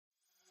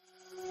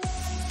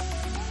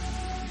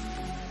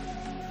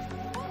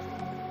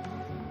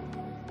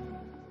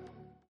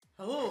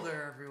Hello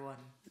there, everyone.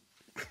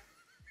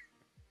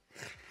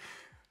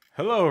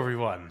 Hello,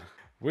 everyone.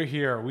 We're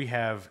here. We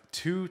have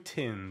 2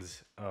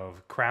 tins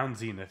of Crown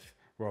Zenith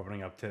we're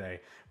opening up today.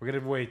 We're going to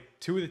give away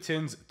 2 of the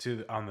tins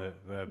on the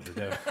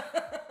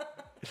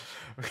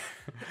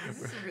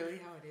Is this really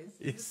how it is?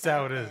 It's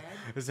how it is.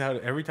 This is how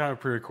every time I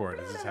pre-record,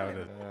 this is how it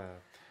is.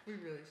 We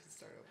really should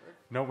start over.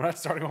 No, we're not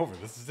starting over.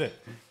 This is it.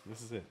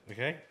 This is it.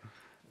 Okay?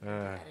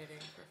 Editing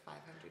for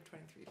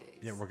 523 days.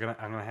 Yeah,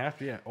 I'm gonna have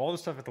to. Yeah, all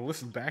this stuff I have to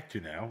listen back to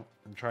now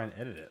and try and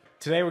edit it.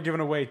 Today we're giving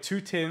away 2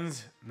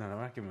 tins. No,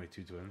 we're not giving away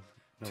 2 twins.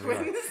 No,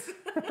 Twins?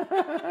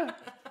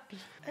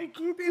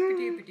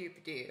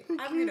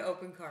 I'm gonna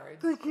open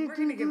cards. We're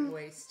gonna give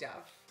away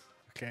stuff.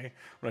 Okay,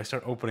 when I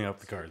start opening up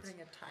the cards. Bring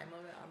a time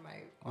limit on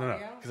my audio.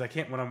 No, because I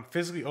can't. When I'm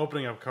physically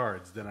opening up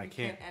cards, then I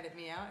can't edit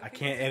me out. I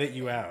can't edit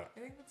you out. I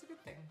think that's a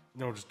good thing.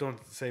 No, just don't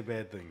say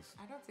bad things.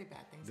 I don't say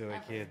bad things. That I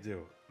can't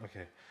do.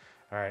 Okay,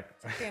 all right.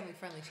 It's a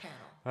family-friendly channel.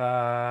 All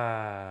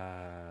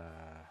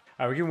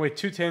right, we're giving away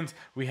 2 tins.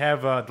 We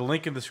have the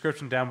link in the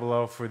description down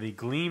below for the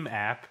Gleam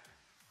app.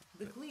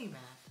 The Gleam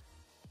app.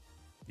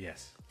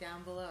 Yes.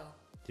 Down below.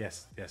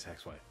 Yes,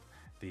 ex-wife.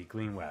 The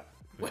Gleam app.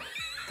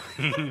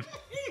 Gleam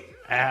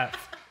app.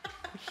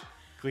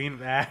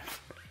 Gleam app.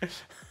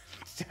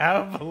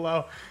 Down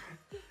below.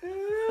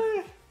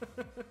 Oh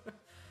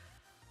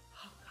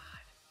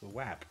God. The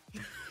WAP.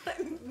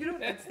 You know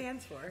what that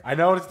stands for. I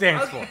know what it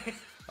stands for.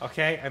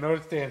 Okay, I know what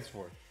it stands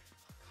for.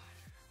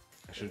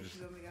 I should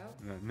just. Let me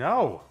go?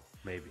 No,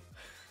 maybe.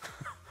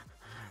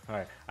 All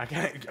right,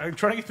 I'm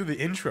trying to get through the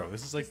intro.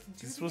 This is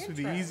supposed to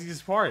be the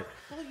easiest part.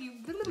 Well,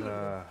 you.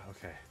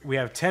 Okay. We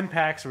have 10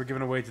 packs that we're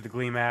giving away to the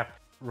Gleam app.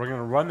 We're going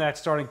to run that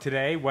starting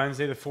today,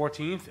 Wednesday the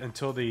 14th,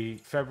 until the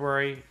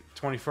February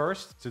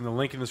 21st. It's in the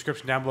link in the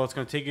description down below. It's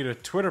going to take you to a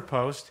Twitter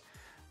post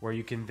where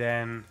you can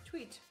then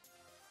Tweet.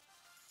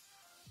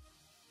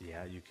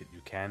 Yeah, you can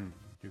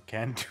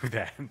do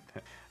that.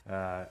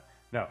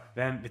 No,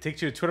 then it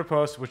takes you to a Twitter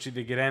post, which you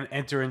can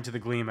enter into the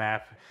Gleam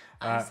app.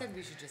 I said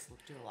we should just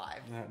do it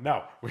live.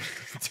 No, we're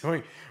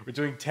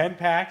doing 10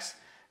 packs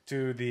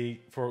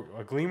for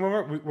a Gleam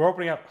winner. We're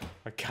opening up.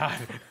 Oh God,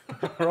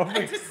 we're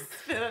opening. I just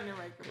spit on your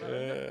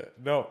microphone.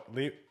 No,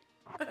 leave.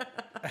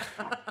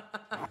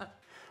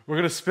 We're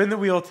gonna spin the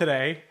wheel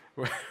today.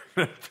 We're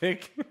gonna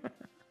pick.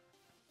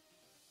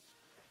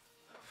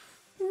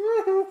 What's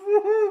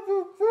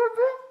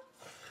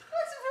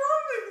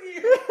wrong with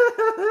you?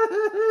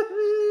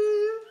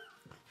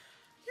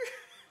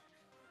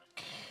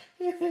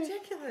 You're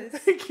ridiculous. I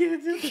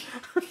can't do this. You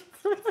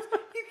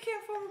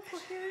can't form a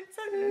coherent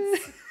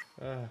sentence.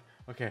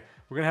 Okay,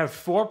 we're gonna have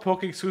 4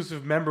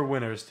 PokeHEXclusive member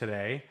winners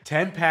today.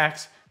 10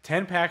 packs.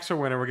 10 packs are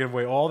winner. We're giving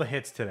away all the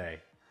hits today.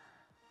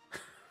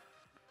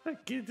 I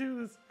can't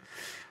do this.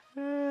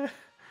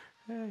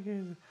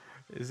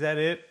 Is that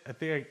it? I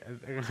think I'm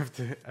gonna have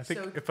to. I think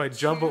So if I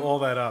jumble all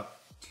that up.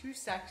 2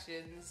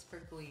 sections for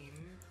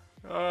Gleam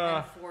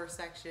and 4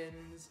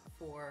 sections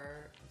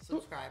for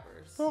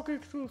subscribers.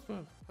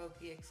 PokeHEXclusive.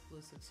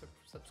 PokeHEXclusive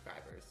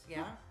subscribers.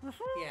 Yeah?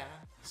 Yeah.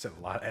 Said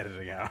a lot of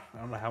editing out. I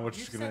don't know how much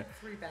You is gonna. said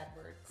 3 bad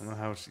words. I don't know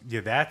how much.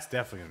 Yeah, that's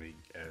definitely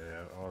gonna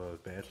be all those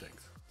bad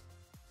things.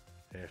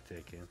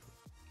 Hashtag cancel.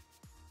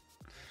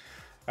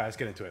 All right, let's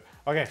get into it.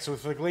 Okay, so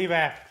for the Gleam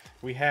app,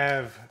 we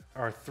have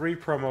our 3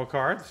 promo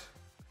cards: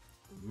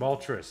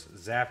 Moltres,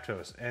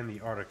 Zapdos, and the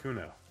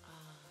Articuno.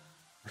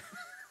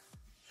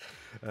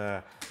 All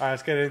right,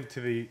 let's get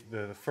into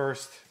the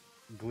first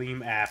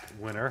Gleam app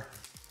winner.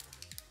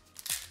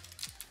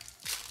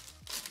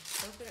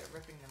 So good at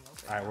ripping them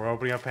open. All right, we're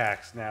opening up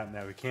packs now.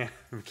 Now we can't.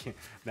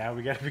 Now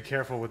we got to be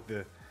careful with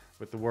the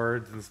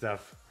words and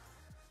stuff.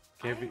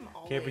 Can't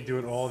be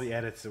doing all the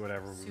edits or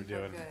whatever we were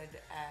doing.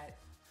 Good at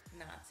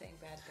not saying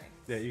bad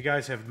things. Yeah, you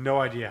guys have no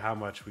idea how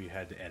much we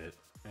had to edit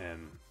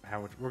and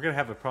how much. We're gonna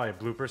have probably a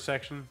blooper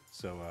section,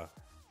 so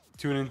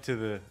tune into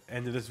the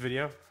end of this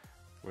video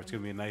where it's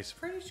gonna be a nice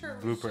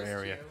blooper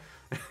area.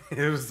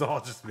 It was all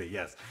just me.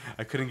 Yes,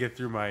 I couldn't get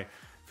through my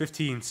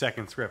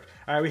 15-second script.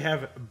 All right, we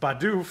have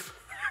Bidoof.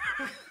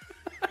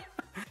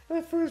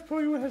 That first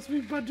Pokemon has to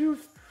be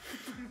Bidoof.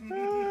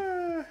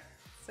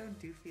 So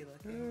doofy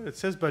looking. It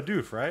says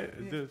Bidoof, right?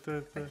 Yeah.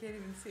 I can't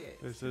even see it.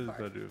 It says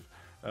Bidoof.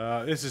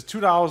 This is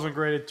 $2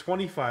 ungraded,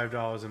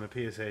 $25 in a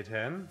PSA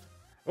 10.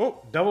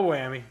 Oh, double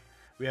whammy.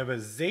 We have a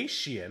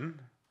Zacian.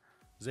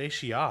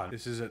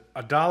 This is a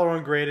 $1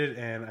 ungraded,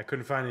 and I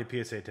couldn't find any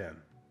PSA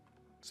 10.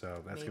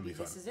 So that's going to be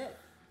fun. This is it.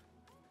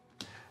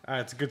 All right,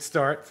 it's a good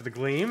start for the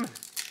Gleam.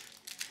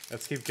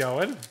 Let's keep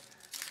going.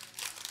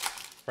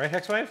 Right,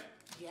 Hexwife?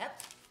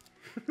 Yep.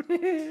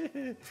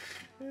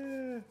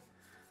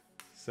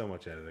 So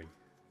much editing.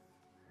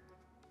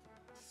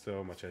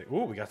 So much editing.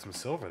 Ooh, we got some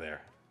silver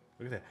there.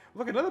 Look at that.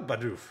 Look, another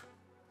Bidoof.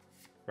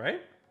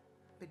 Right?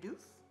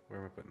 Bidoof? Where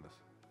am I putting this?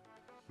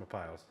 My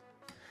piles.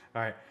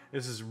 All right,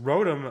 this is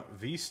Rotom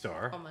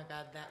V-Star. Oh my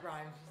God, that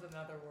rhymes with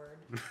another word.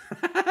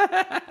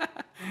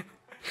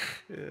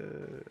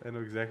 I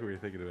know exactly what you're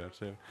thinking about,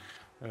 too.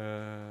 I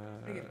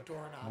think a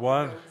doorknob.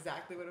 One, I know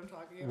exactly what I'm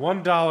talking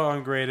about. $1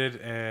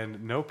 ungraded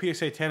and no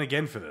PSA 10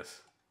 again for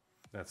this.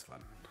 That's fun.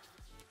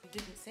 You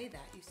didn't say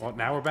that. You said. Well,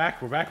 now we're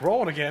back. We're back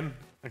rolling again.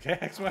 Okay,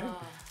 X-Way.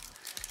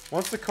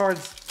 Once the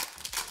cards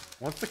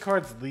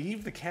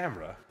leave the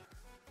camera,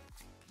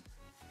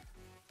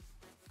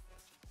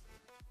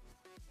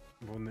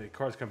 when the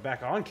cards come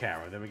back on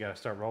camera, then we gotta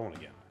start rolling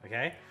again.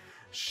 Okay.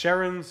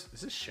 Sharon's.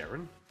 Is this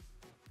Sharon?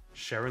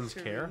 Sharon's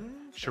Care?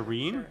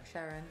 Shireen?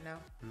 Sharon, no.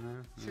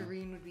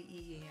 Shireen would be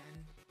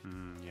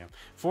E-E-N. Yeah.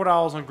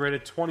 $4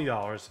 ungraded,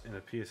 $20 in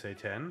a PSA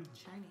 10.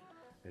 Shiny.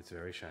 It's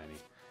very shiny.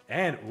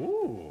 And,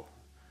 ooh,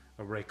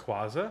 a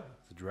Rayquaza.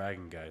 It's a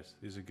dragon, guys.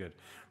 These are good.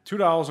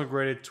 $2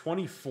 ungraded,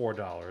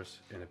 $24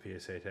 in a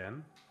PSA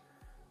 10.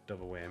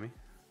 Double whammy.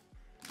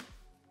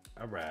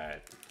 All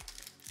right.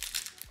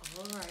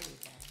 Alrighty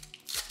then.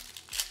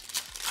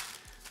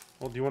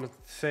 Well, do you want to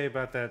say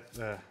about that,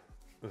 the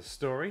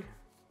story?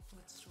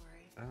 What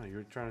story? Oh, you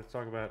were trying to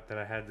talk about that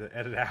I had to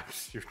edit out.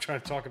 You were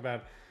trying to talk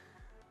about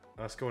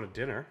us going to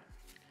dinner.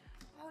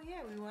 Oh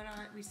yeah,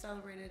 we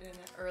celebrated an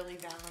early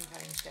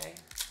Valentine's Day.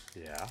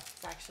 Yeah.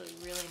 It's actually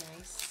really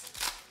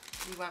nice.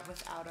 We went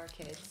without our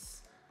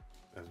kids.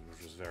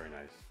 Which was very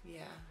nice.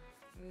 Yeah,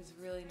 it was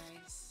really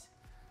nice.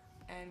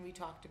 And we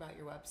talked about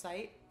your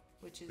website,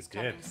 which is We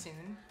coming did.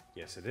 soon.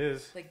 Yes, it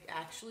is. Like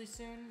actually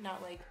soon,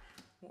 not like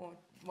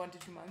 1 to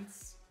 2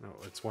 months. No,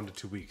 it's 1 to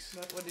 2 weeks.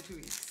 Not 1 to 2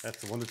 weeks.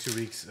 That's the 1 to 2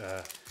 weeks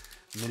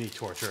mini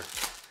torture.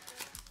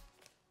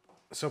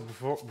 So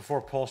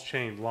before Pulse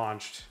Chain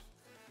launched,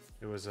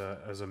 it was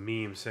a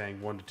meme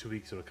saying 1 to 2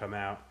 weeks it'll come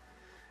out,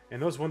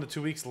 and those 1 to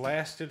 2 weeks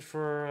lasted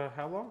for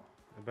how long?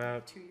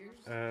 About 2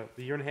 years. A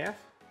year and a half.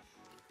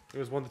 It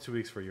was 1 to 2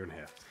 weeks for a year and a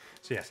half.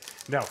 So yes,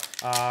 no.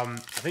 I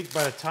think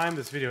by the time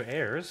this video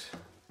airs,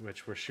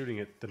 which we're shooting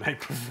it the night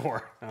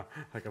before,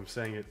 like I'm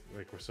saying it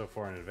like we're so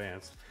far in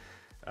advance.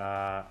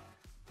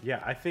 Yeah,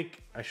 I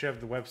think I should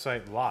have the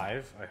website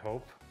live, I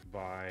hope,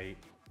 by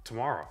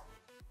tomorrow.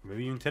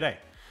 Maybe even today.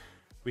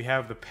 We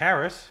have the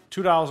Paris,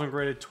 $2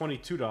 ungraded,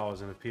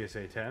 $22 in a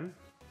PSA 10.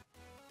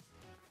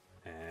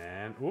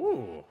 And,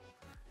 ooh,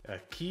 a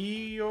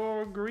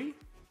Kyogre?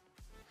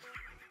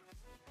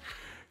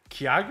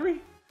 Kyogre?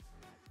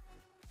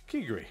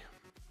 Kyogre.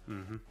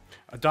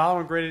 $1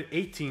 ungraded,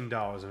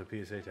 $18 in a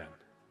PSA 10.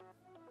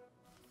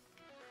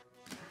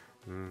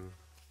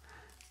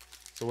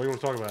 So what do you want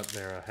to talk about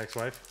there, Hex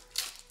Wife?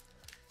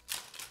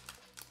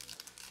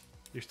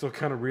 You're still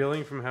kind of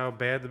reeling from how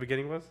bad the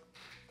beginning was?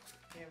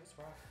 Yeah, it was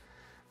rough.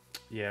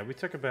 Yeah, we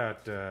took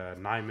about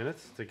 9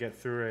 minutes to get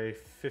through a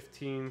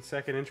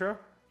 15-second intro.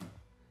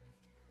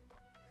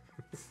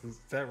 Is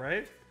that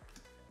right?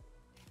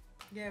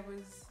 Yeah, it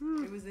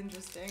was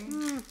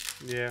interesting.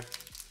 Yeah.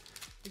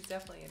 It's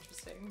definitely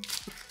interesting.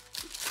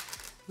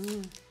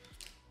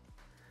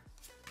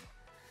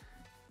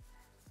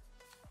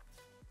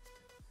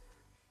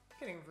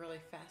 Getting really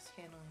fast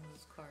handling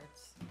those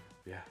cards.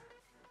 Yeah.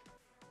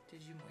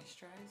 Did you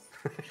moisturize?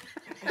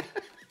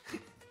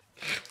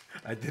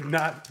 I did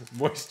not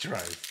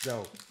moisturize.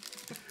 No.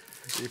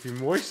 If you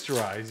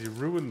moisturize, you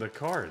ruin the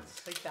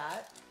cards. Like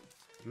that?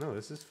 No,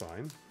 this is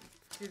fine.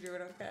 You're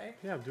doing okay?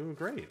 Yeah, I'm doing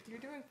great. You're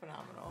doing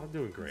phenomenal. I'm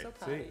doing great. I'm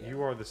so proud See, of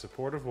you are the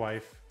supportive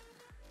wife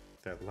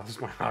that loves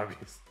my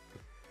hobbies.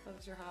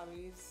 Loves your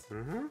hobbies.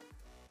 Mm-hmm.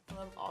 I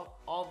love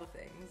all the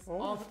things.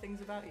 All the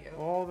things about you.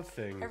 All the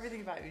things.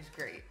 Everything about you is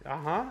great.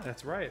 Uh-huh,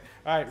 that's right.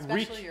 All right,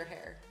 Especially your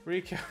hair.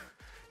 Recap.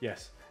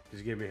 Yes,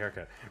 just gave me a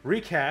haircut.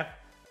 Recap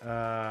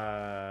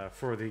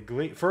for the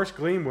first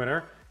Gleam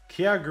winner,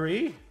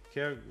 Kyogre,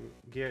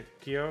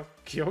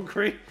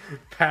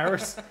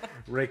 Paris,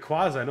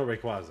 Rayquaza. I know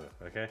Rayquaza.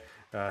 Okay.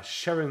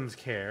 Sharon's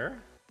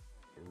Care,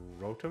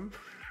 Rotom,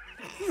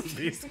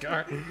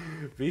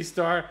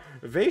 V-Star,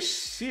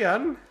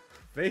 Vacian,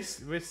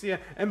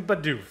 and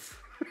Bidoof.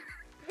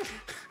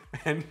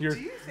 And Do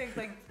you think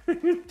like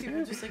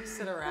people just like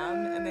sit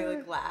around and they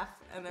like laugh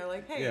and they're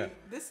like, hey,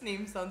 this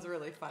name sounds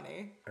really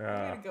funny. I'm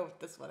gonna go with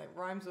this one. It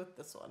rhymes with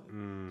this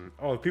one.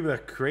 Oh, the people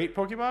that create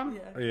Pokemon?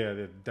 Yeah. Oh, yeah,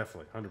 they're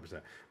definitely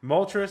 100%.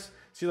 Moltres.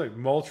 See, like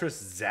Moltres,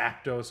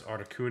 Zapdos,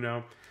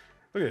 Articuno.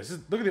 Look at this.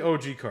 Look at the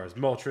OG cards.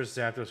 Moltres,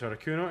 Zapdos,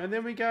 Articuno, and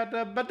then we got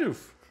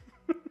Bidoof.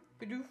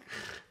 Bidoof.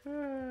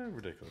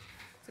 Ridiculous.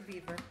 It's a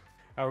beaver.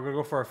 We're gonna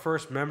go for our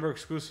first member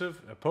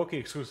exclusive, a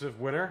PokeHEXclusive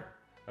winner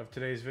of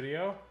today's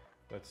video.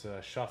 Let's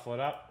shuffle it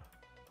up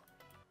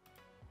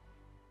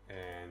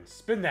and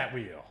spin that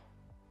wheel.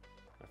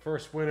 The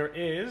first winner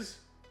is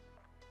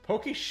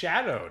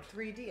PokeShadowed.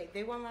 3D.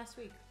 They won last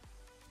week.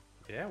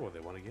 Yeah, well, they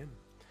won again.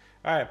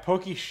 All right,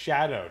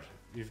 PokeShadowed.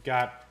 You've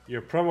got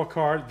your promo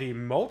card, the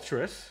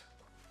Moltres.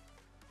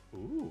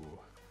 Ooh.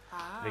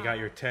 Ah. They got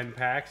your 10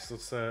 packs.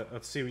 Let's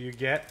see what you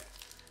get,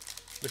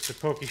 Mr.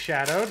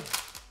 PokeShadowed.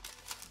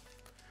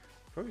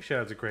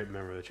 PokeShadowed's a great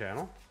member of the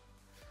channel.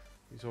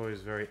 He's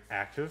always very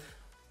active.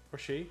 Or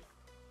she.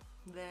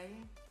 They.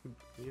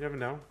 You never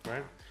know,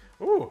 right?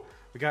 Ooh,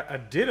 we got a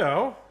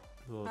Ditto.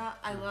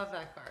 I love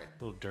that card.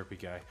 Little derpy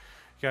guy.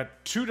 You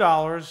got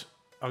 $2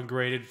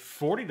 ungraded,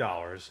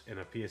 $40 in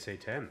a PSA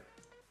 10.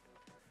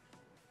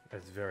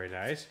 That's very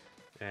nice.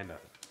 And all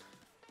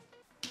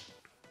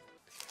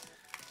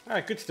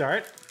right, good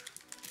start.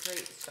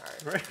 great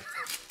start. Right.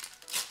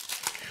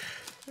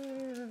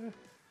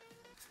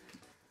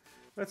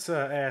 Let's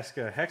ask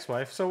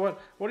Hexwife. So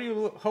what are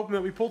you hoping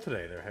that we pull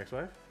today there,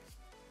 Hexwife?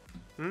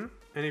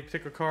 Any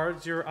particular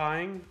cards you're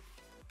eyeing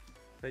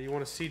that you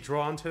want to see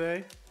drawn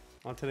today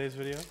on today's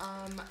video?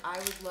 I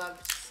would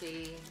love to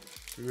see...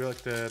 You really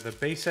like the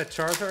base set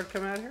Charizard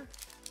come out here?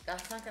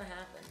 That's not going to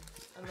happen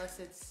unless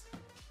it's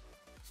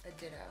a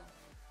Ditto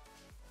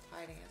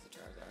hiding as a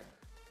Charizard.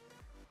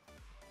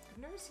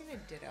 I've never seen a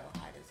Ditto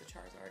hide as a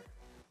Charizard.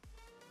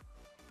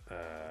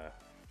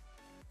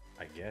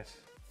 I guess.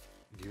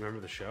 Do you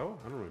remember the show?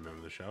 I don't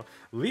remember the show.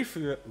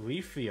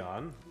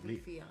 Leafeon.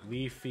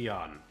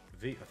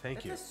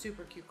 Thank you. That's a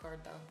super cute card,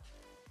 though.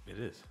 It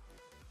is.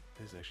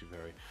 It is actually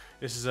very.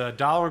 This is a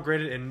 $1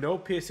 graded and no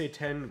PSA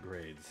 10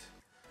 grades.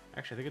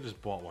 Actually, I think I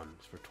just bought one.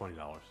 It's for $20.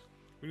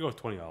 We can go with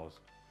 $20.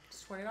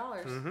 It's $20.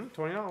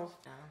 $20. No.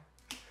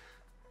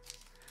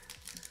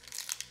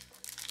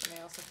 And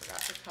I also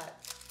forgot to cut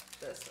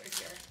this right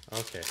here.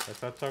 Okay,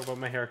 let's not talk about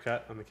my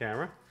haircut on the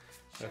camera.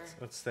 Sure.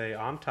 Let's stay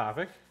on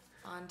topic.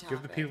 On topic.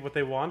 Give the people what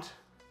they want.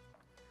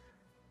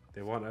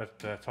 They want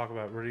to talk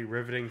about really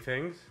riveting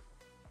things,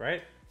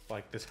 right?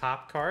 Like this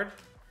hop card.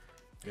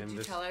 Did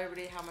you tell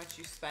everybody how much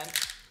you spent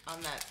on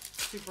that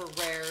super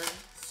rare,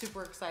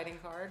 super exciting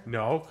card?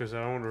 No, because I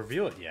don't want to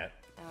reveal it yet.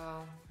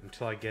 Oh.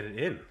 Until I get it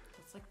in.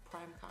 It's like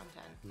prime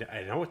content.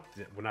 I know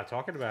we're not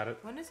talking about it.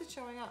 When is it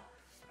showing up?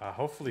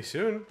 Hopefully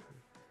soon.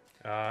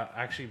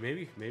 Actually,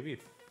 maybe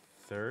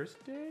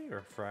Thursday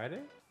or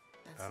Friday.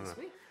 That's this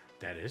week.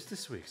 That is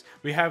this week's.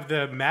 We have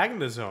the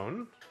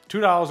Magnezone,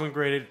 $2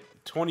 ungraded,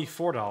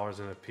 $24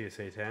 in a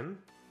PSA 10,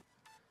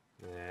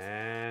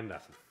 and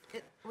nothing.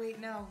 Wait,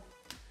 no.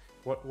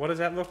 What does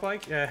that look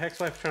like?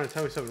 Hexlife's trying to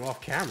tell me something off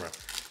camera,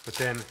 but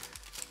then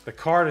the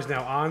card is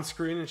now on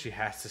screen, and she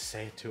has to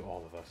say it to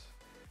all of us.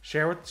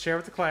 Share with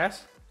the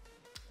class.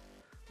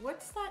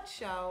 What's that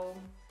show?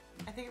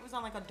 I think it was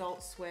on like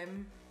Adult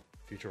Swim.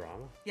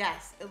 Futurama.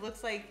 Yes, it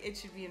looks like it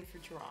should be in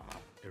Futurama.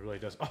 It really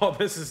does. Oh,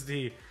 this is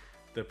the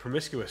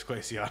promiscuous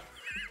Glaceon.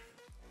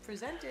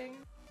 Presenting.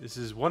 This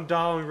is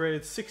 $1 and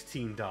rated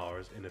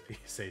 $16 in a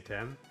PSA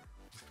 10.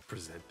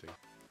 Presenting.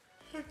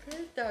 I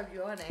can't stop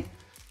yawning.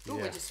 Ooh,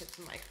 Yeah. I just hit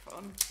the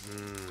microphone.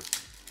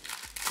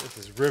 This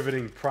is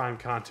riveting prime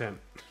content.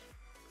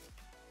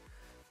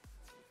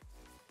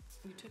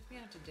 You took me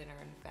out to dinner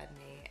and fed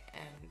me,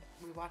 and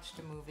we watched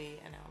a movie,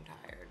 and now I'm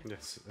tired.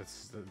 Yes,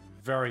 that's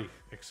very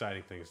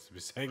exciting things to be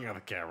saying on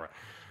the camera.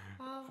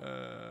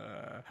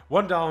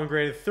 $1 and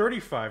graded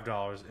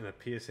 $35 in a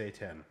PSA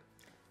 10.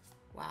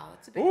 Wow,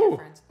 that's a big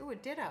difference. Ooh, a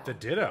Ditto. The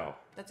Ditto.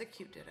 That's a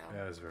cute Ditto.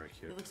 That is very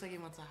cute. It looks like he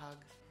wants a hug.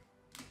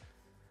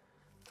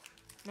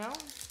 No?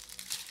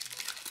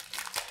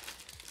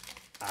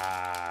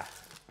 Why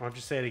don't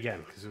you say it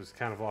again, because it was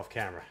kind of off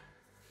camera.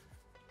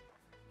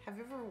 Have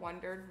you ever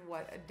wondered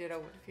what a Ditto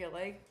would feel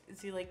like?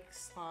 Is he like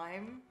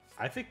slime?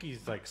 I think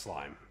he's like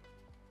slime.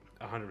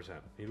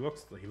 100%. He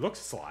looks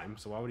slime,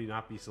 so why would he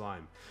not be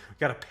slime? We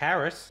got a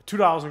Paris,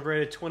 $2 and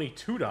graded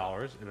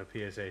 $22 in a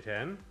PSA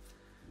 10.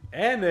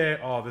 And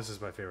oh, this is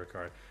my favorite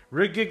card.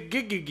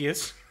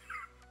 Rigigigigis.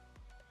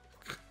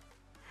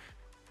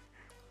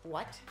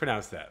 What?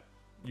 Pronounce that.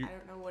 I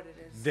don't know what it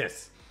is.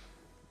 This.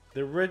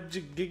 The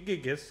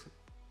Rigigigigis.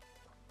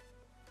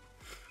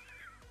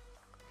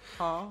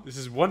 Huh? This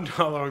is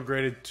 $1 and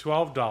graded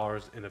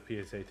 $12 in a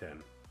PSA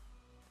 10.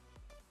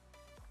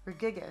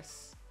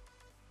 Regigus.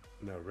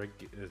 No,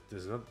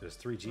 there's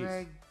 3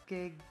 G's.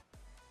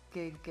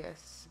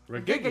 Regigus.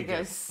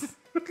 Regigigus.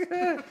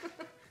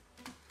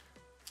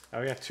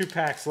 We got 2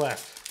 packs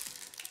left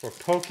for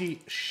Poke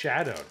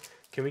Shadowed.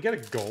 Can we get a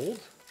gold?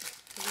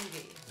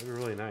 3D. That'd be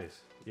really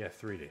nice. Yeah,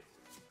 3D.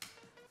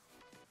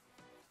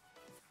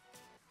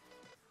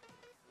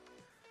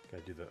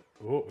 Gotta do the.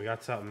 Oh, we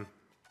got something.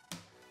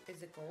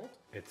 Is it gold?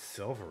 It's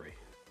silvery.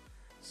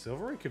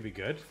 Silvery could be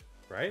good,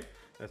 right?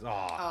 That's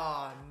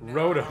Oh no.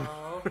 Rotom,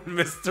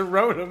 Mr.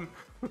 Rotom.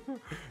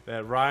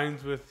 That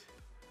rhymes with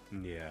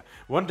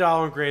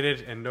 $1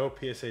 graded and no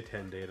PSA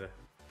 10 data.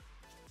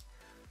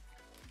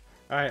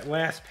 All right,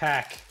 last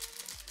pack.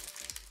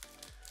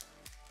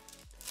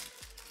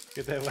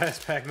 Get that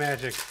last pack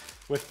magic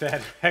with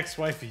that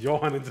ex-wife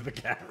yawn into the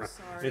camera.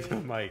 Sorry. Into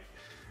the mic.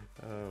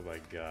 Oh my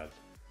god.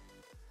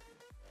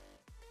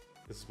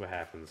 This is what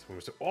happens when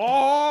we're so.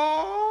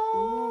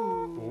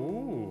 Oh!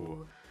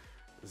 Ooh.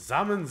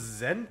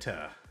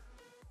 Zamenzenta.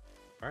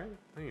 Right?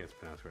 I think it's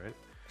pronounced right.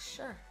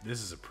 Sure.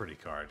 This is a pretty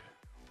card.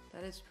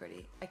 That is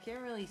pretty. I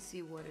can't really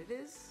see what it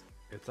is.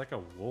 It's like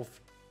a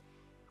wolf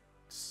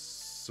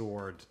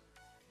sword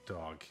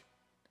dog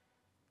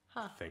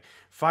thing.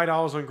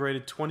 $5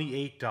 ungraded,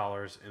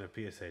 $28 in a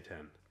PSA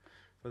 10.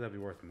 Would that be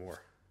worth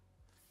more?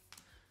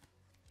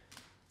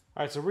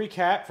 All right, so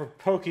recap for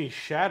Poke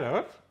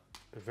Shadow.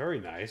 Very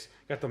nice.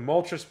 Got the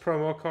Moltres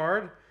promo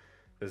card,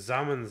 the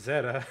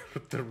Zamenzetta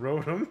with the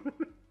Rotom,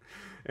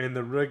 and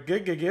the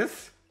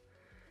Regigigas,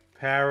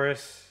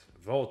 Paris,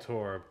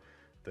 Voltorb,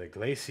 the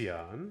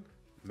Glaceon,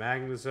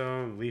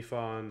 Magnezone,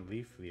 Leafeon,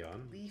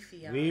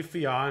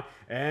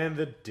 and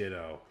the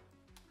Ditto.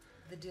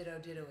 the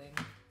ditto-dittoing.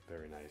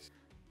 Very nice.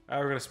 All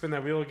right, we're going to spin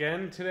that wheel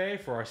again today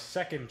for our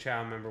second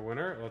channel member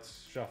winner.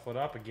 Let's shuffle it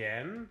up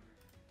again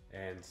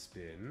and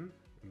spin.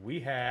 We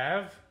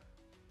have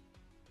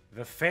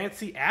the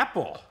Fancy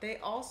Apple. They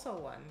also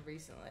won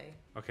recently.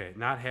 Okay,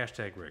 not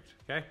hashtag rigged,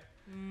 okay?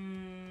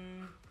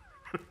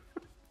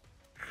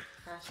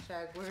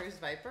 Hashtag where's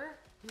Viper?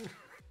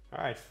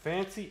 All right,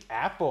 Fancy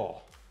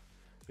Apple.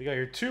 We got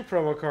your 2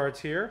 promo cards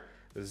here,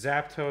 the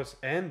Zapdos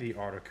and the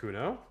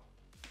Articuno.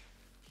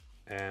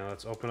 And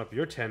let's open up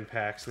your 10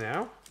 packs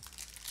now.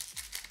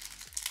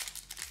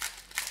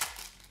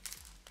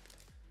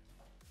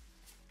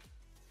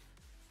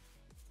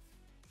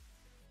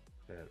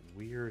 That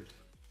weird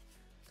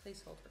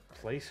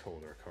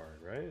placeholder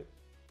card, right?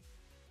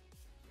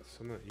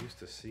 So I'm not used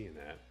to seeing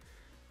that.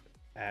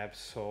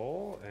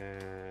 Absol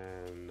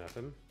and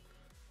nothing.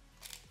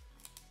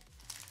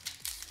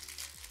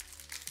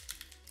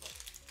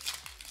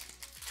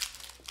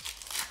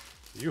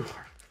 You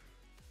are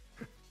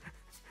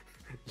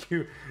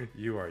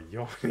you are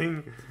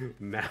yawning,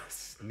 now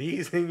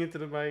sneezing into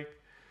the mic.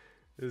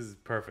 This is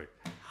perfect.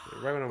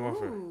 Right when I'm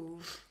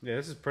offering. Yeah,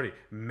 this is pretty.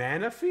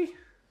 Manaphy?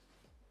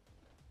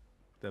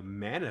 The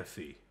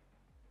Manaphy.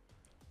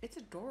 It's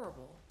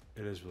adorable.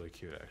 It is really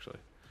cute, actually.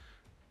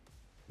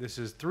 This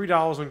is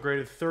 $3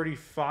 ungraded,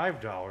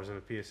 $35 in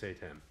a PSA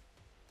 10.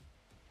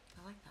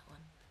 I like that one.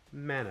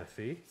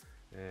 Manaphy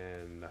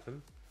and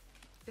nothing.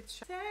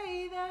 It's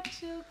say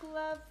that you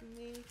love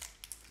me.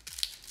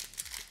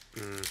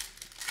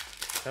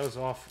 That was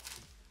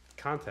off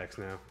context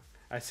now.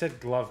 I said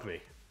glove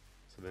me.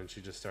 So then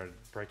she just started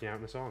breaking out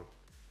in a song.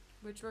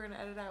 Which we're going to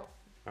edit out.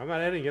 I'm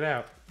not editing it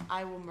out.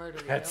 I will murder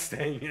you. That's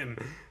staying in.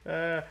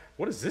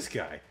 What is this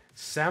guy?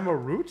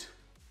 Samaroot?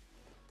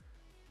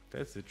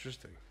 That's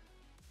interesting.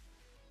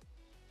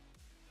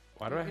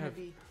 Why do I have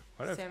two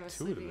of them?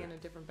 Sleeping in a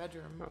different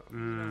bedroom. You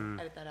don't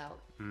edit that out.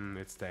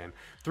 It's staying.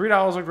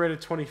 $3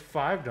 ungraded,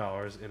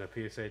 $25 in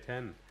a PSA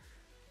 10.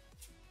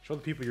 Show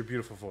the people your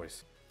beautiful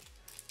voice.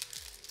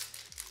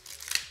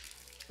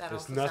 That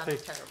also sounds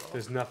terrible.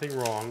 There's nothing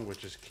wrong with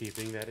just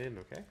keeping that in,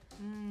 okay?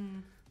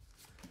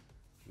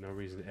 No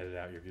reason to edit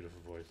out your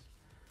beautiful voice.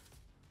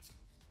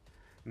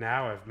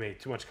 Now I've made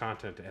too much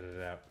content to edit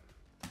it out.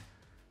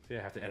 See,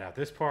 I have to edit out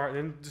this part, and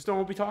then just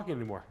don't be talking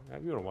anymore.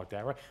 We don't want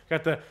that, right?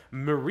 Got the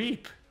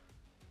Mareep.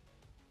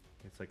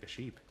 It's like a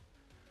sheep.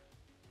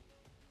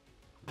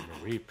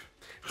 Mareep.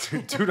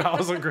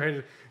 $2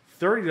 ungraded,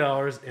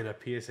 $30 in a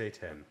PSA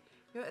 10.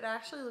 You know, it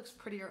actually looks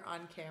prettier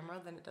on camera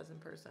than it does in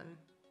person.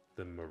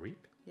 The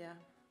Mareep? Yeah.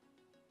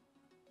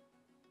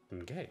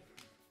 Okay.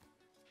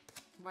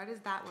 Why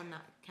does that one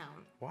not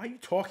count? Why are you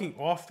talking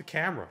off the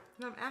camera?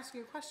 No, I'm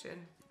asking you a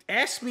question.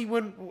 Ask me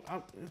when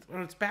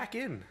it's back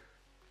in.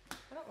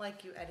 I don't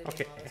like you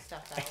editing all this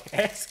stuff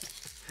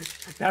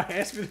out. Now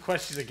ask me the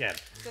question again.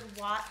 Then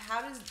why?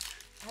 How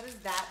does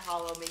that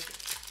hollow make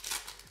it?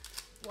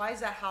 Why is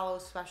that hollow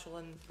special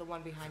and the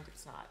one behind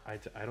it's not?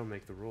 I don't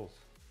make the rules.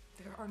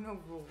 There are no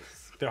rules.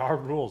 There are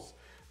rules.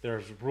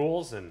 There's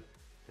rules and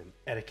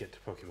etiquette to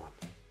Pokemon.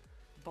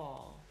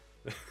 Ball.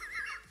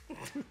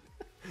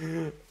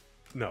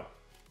 No.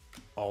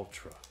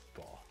 Ultra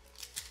Ball.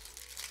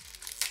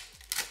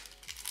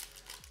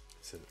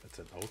 It's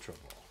an Ultra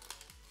Ball.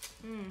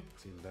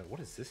 See, what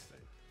is this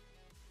thing?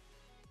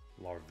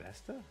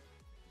 Larvesta?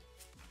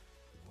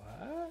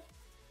 What?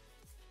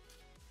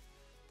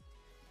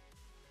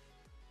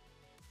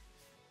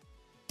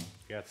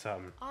 Got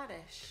some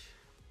Oddish.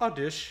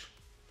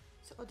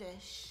 It's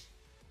Oddish.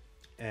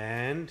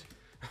 And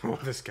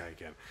this guy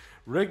again.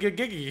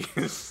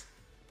 Rigigiggies.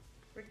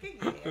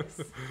 Ridiculous.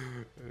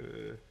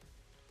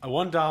 A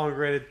 $1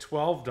 graded,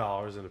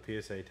 $12 in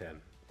a PSA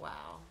 10.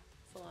 Wow,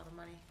 that's a lot of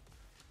money.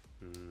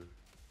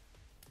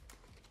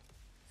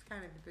 It's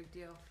kind of a big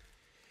deal.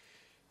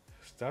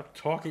 Stop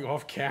talking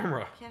off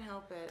camera. Can't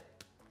help it.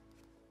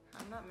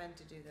 I'm not meant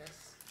to do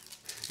this.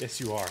 Yes,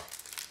 you are.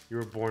 You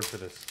were born for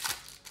this.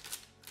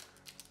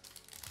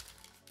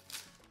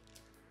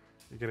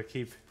 You're gonna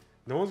keep.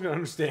 No one's gonna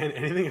understand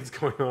anything that's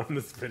going on in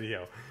this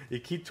video.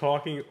 You keep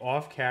talking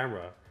off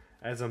camera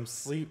as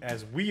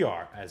we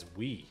are.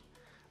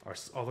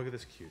 Oh, look at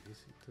this cute.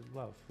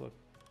 Love, look.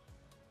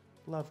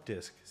 Love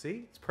disc.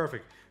 See? It's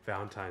perfect.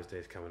 Valentine's Day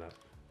is coming up.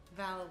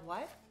 Valid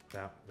what?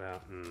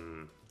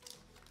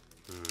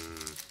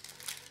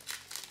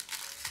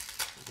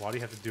 Why do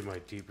you have to do my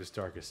deepest,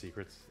 darkest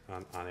secrets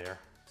on air?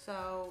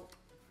 So,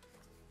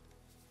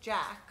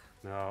 Jack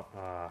No,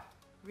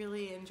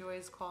 really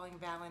enjoys calling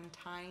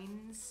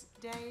Valentine's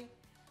Day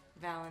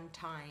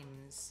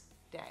Valentine's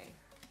Day.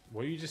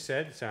 what you just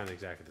said sounded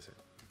exactly the same.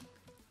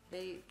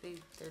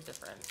 They're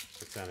different.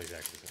 It sounded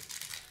exactly the same.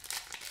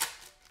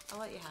 I'll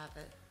let you have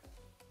it.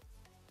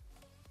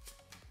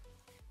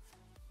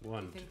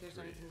 One, You think two, there's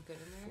three, anything good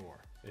in there? 4.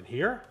 In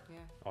here? Yeah.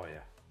 Oh,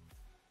 yeah.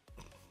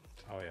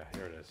 Oh, yeah.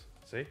 Here it is.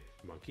 See?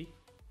 Monkey.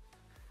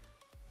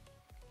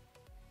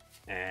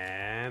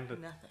 And...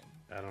 Nothing.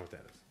 I don't know what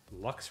that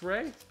is.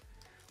 Luxray?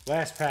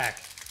 Last pack.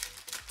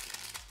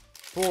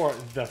 For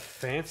the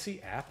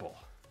Fancy Apple.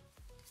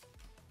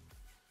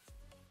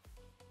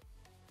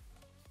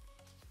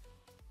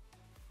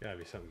 Gotta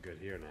be something good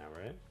here now,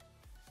 right?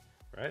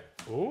 Right?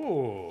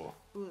 Ooh.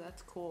 Ooh,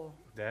 that's cool.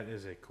 That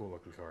is a cool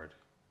looking card.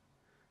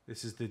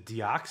 This is the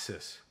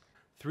Deoxys.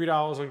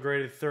 $3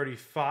 ungraded,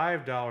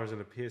 $35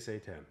 in a PSA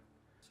 10.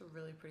 It's a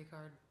really pretty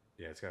card.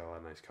 Yeah, it's got a lot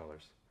of nice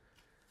colors.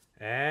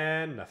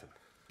 And nothing.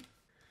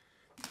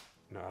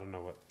 No, I don't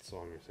know what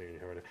song you're singing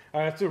here right now.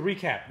 All right, let's do a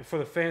recap. For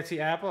the Fancy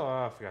Apple,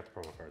 oh, I forgot the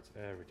promo cards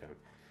every time.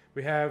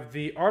 We have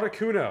the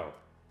Articuno,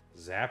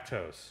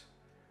 Zapdos,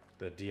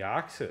 the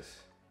Deoxys,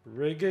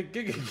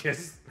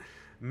 Regigigas,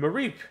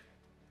 Mareep.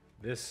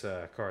 This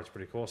card's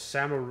pretty cool.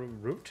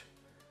 Samaroot,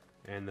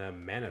 and the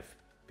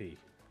Manaphy.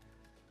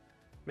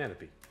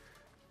 Manaphy.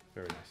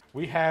 Very nice.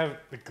 We have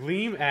the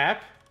Gleam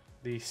app,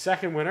 the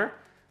second winner.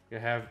 You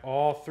have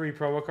all 3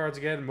 promo cards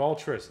again.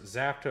 Moltres,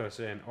 Zapdos,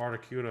 and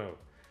Articuno.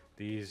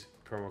 These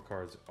promo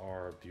cards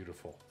are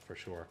beautiful, for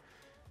sure.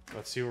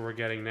 Let's see what we're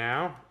getting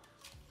now.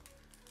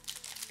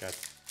 Got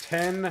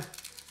 10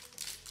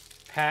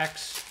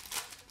 packs,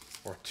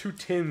 or 2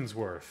 tins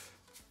worth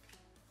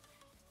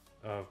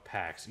of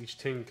packs. Each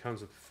tin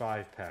comes with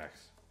 5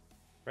 packs.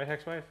 Right,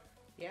 Hexwife?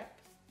 Yep.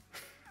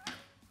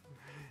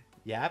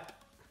 Yep.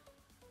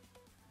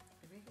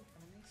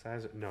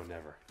 Size? No,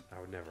 never. I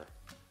would never.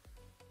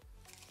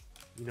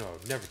 You know, I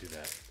would never do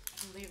that.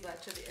 Leave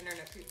that to the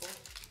internet people.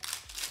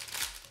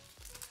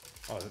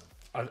 Oh,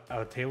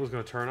 the table's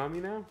gonna turn on me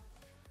now?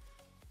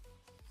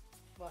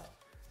 What?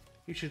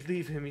 You should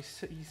leave him.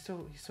 He's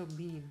so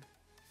mean.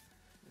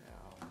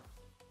 No.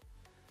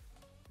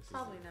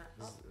 Probably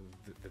not.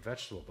 The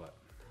vegetable butt.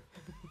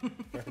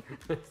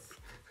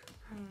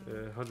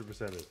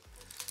 100% is.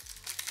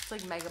 It's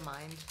like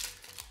Megamind.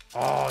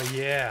 Oh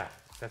yeah,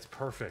 that's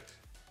perfect.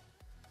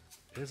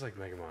 It is like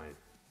Megamind.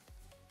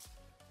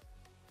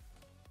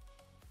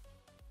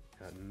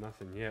 Got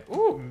nothing yet.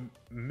 Ooh,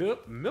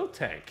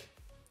 Miltank.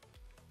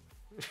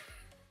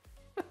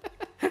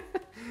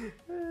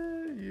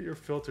 Your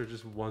filter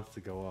just wants to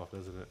go off,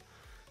 doesn't it?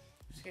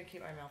 I'm just gonna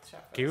keep my mouth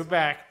shut. Keep it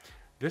back.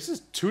 This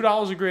is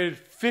 $2 graded,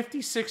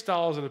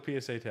 $56 in a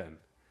PSA 10.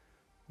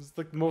 This is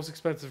the most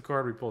expensive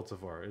card we pulled so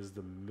far. Is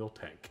the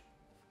Miltank.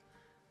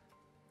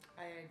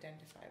 I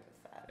identify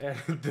with that.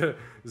 And the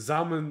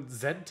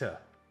Zamazenta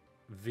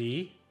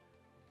V.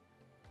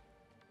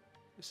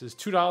 This is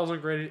 $2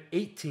 ungraded,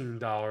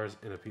 $18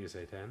 in a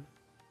PSA 10.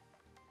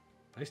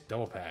 Nice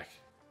double pack.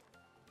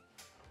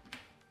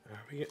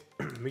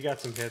 We got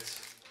some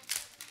hits.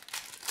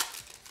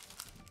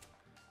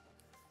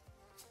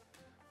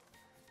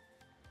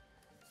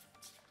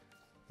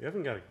 We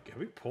haven't got a. Have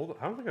we pulled?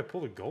 I don't think I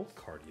pulled a gold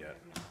card yet.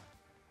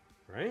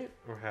 Right?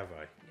 Or have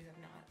I? You have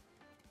not.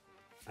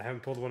 I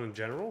haven't pulled one in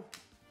general.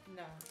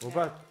 No.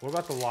 What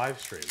about the live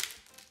stream?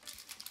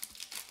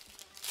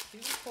 You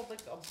just pulled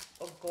like a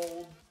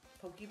gold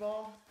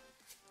Pokeball.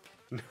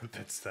 No,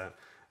 that's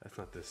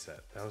not this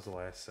set. That was the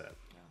last set.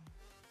 No.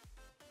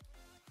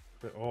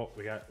 But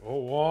we got.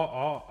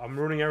 Oh! I'm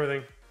ruining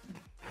everything.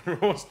 I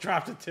almost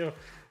dropped it too.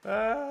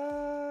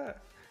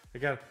 We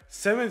got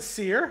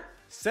Semi-Seer,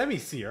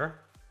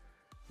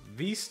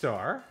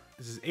 V-Star.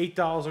 This is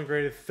 $8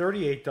 ungraded,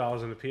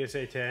 $38 in the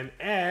PSA 10,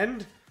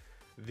 and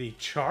the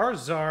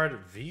Charizard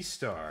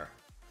V-Star.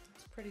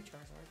 It's pretty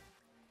Charizard.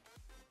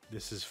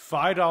 This is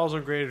 $5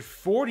 ungraded,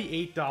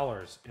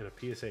 $48 in a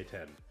PSA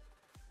 10.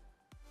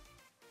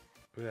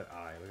 Look at that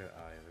eye. Look at that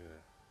eye. Look at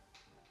that.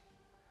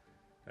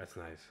 That's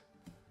nice.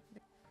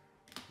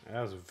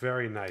 That was a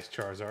very nice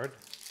Charizard.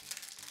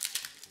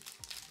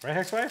 Right,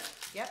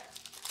 Hexwife? Yep.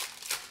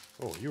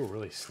 Oh, you were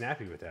really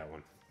snappy with that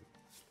one.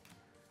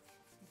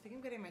 I think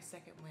I'm getting my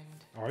second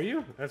wind. Are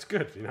you? That's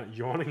good. You're not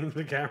yawning into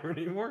the camera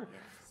anymore?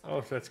 Yes.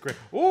 Oh, that's great.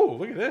 Oh,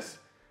 look at this.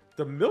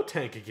 The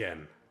Miltank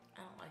again.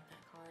 I don't like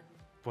that card.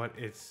 But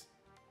it's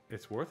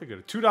worth a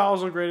good.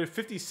 $2 ungraded,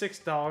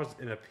 $56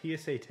 in a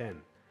PSA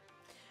 10.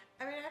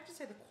 I mean, I have to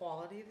say the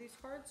quality of these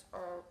cards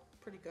are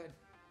pretty good.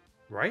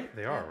 Right?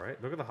 They are, right?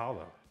 Look at the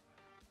hollow.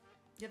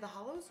 Yeah, the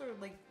hollows are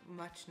like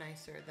much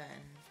nicer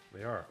than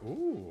They are.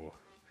 Ooh.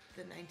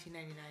 the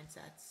 1999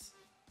 sets.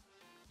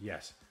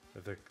 Yes.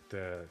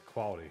 The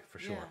quality, for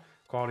sure. Yeah.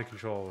 Quality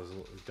control has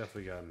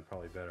definitely gotten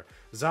probably better.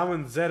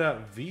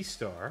 Zamazenta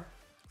V-Star.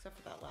 Except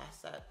for that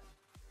last set.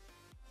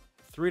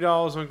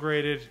 $3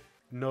 ungraded,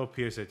 no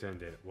PSA 10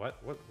 data. What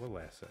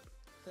last set?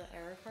 The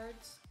error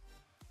cards?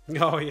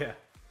 Oh, yeah.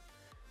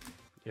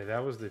 Yeah,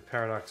 that was the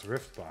Paradox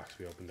Rift box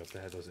we opened up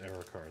that had those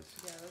error cards.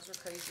 Yeah, those were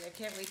crazy. I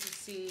can't wait to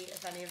see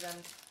if any of them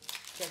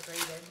get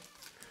graded.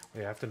 Oh,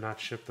 yeah, I have to not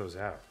ship those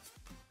out.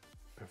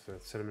 I have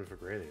to send them in for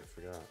grading. I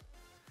forgot.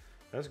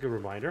 That's a good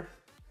reminder.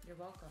 You're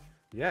welcome.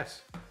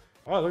 Yes.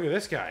 Oh, look at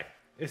this guy.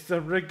 It's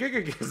the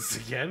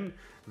Regigigas again.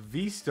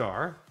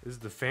 V-Star. This is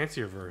the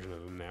fancier version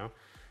of him now.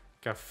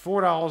 Got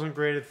 $4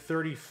 ungraded,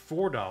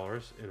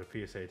 $34 in a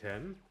PSA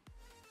 10.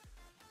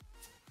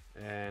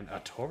 And a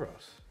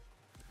Tauros.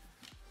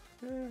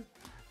 Yeah.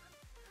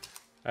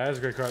 That is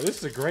a great card. This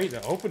is a great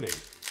opening.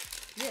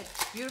 Yeah,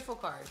 beautiful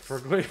cards. For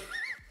Glee.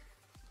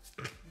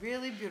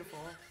 Really beautiful.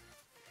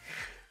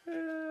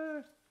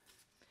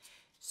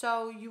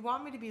 So you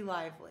want me to be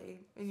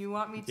lively, and you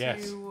want me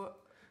to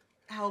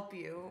help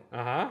you.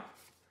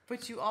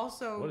 But you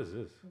also what is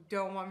this?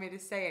 Don't want me to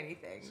say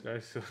anything.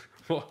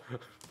 Well,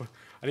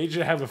 I need you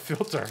to have a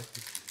filter.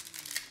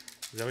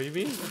 Is that what you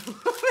mean?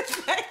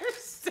 Was that your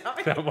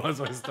stomach? That was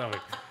my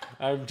stomach.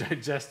 I'm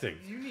digesting.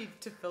 You need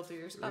to filter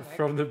your stomach.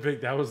 From the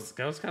big, that was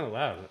kind of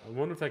loud. I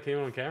wonder if that came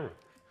on camera.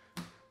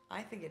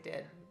 I think it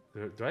did.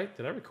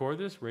 Did I record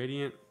this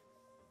Radiant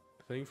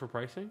thing for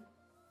pricing?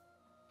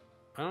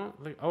 I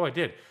don't think. Oh, I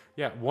did.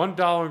 Yeah,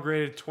 $1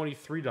 graded,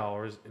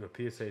 $23 in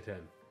a PSA 10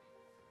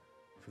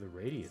 for the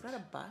Radiant. Is that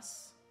a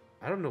bus?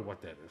 I don't know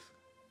what that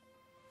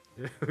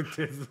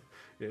is.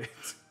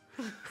 It's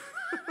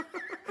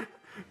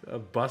a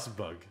bus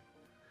bug.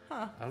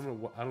 Huh. I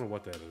don't know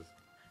what that is.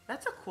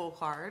 That's a cool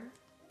card.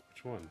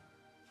 Which one?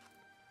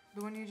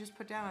 The one you just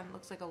put down. It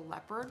looks like a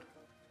leopard.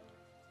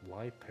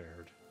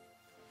 Lipard.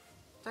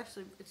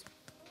 It's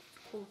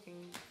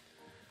Pokemon.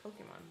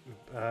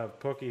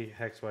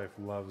 PokeHEX wife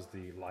loves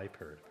the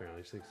Lipard.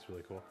 Apparently, she thinks it's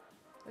really cool.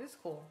 It is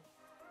cool.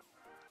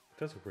 It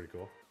does look pretty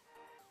cool.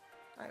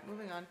 All right,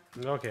 moving on.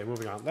 Okay,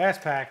 moving on.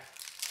 Last pack.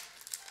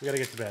 We gotta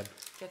get to bed.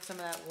 Get some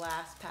of that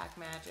last pack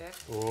magic.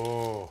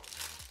 Oh,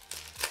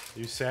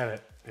 you said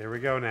it. Here we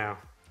go now.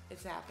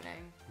 It's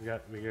happening.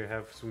 We gonna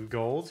have some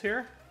golds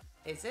here.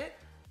 Is it?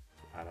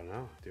 I don't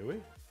know. Do we?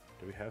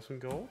 Do we have some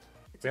gold?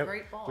 It's a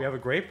great ball. We have a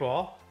great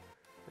ball.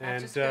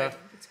 That's just good.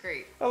 It's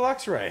great. A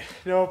Luxray.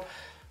 Nope.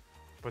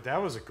 But that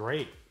was a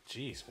great.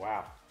 Jeez,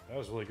 wow. That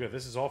was really good.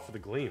 This is all for the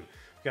Gleam.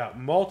 We got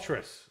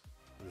Moltres,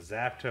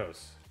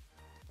 Zapdos,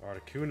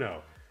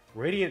 Articuno,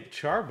 Radiant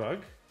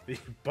Charbug, the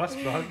Bus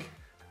Bug,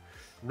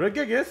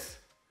 Regigigas,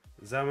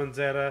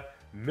 Zamanzetta,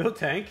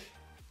 Miltank,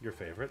 your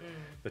favorite,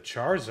 the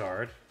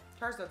Charizard.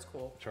 Charizard's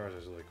cool.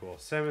 Charizard's really cool.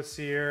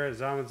 Semisear,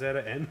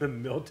 Zamanzetta, and the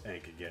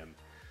Miltank again.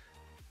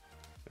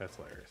 That's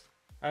hilarious.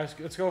 All right,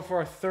 let's go for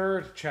our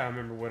third channel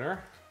member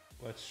winner.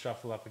 Let's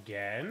shuffle up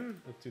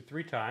again. Let's do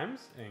 3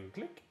 times and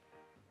click.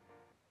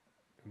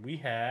 We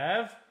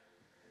have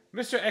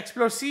Mr.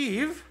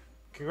 Explosive.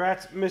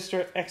 Congrats,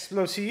 Mr.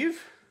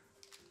 Explosive.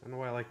 I don't know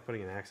why I like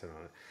putting an accent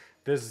on it.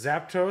 There's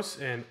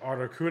Zapdos and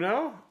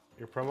Articuno,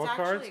 your promo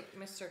cards. It's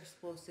actually Mr.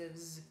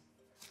 Explosives.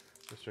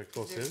 Mr.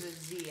 Explosive. There's a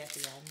Z at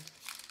the end.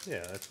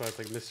 Yeah, that's why it's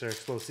like Mr.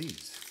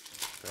 Explosives.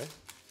 Okay.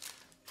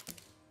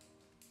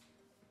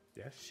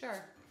 Yes?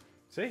 Sure.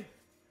 See?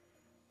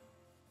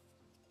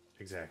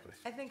 Exactly.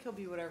 I think he'll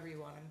be whatever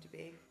you want him to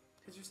be.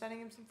 Because you're sending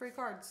him some free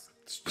cards.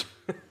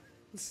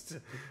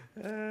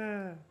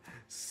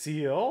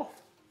 Seal.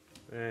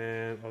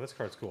 And, oh, this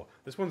card's cool.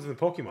 This one's in the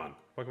Pokemon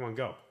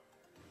Go.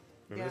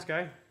 Remember this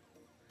guy?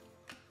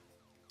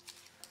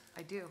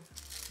 I do.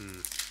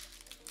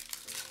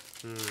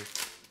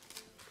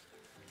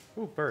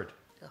 Ooh, bird.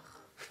 Ugh.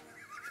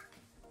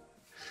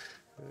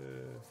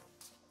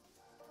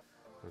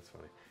 That's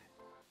funny.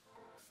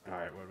 All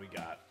right, what do we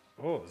got?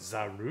 Oh,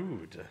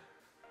 Zarude.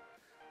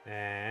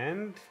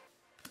 And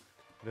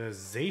the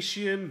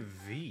Zacian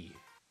V.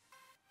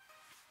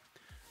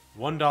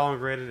 $1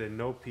 graded and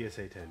no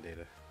PSA 10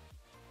 data.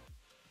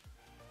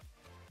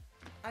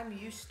 I'm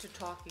used to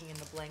talking in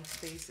the blank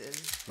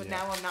spaces, but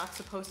now I'm not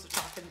supposed to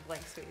talk in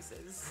blank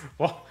spaces.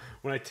 Well,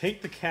 when I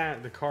take the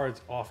cards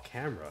off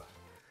camera,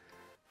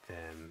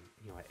 then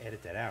I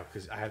edit that out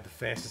because I have the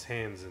fastest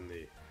hands in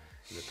the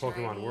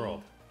Pokemon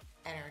world.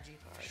 Energy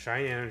card.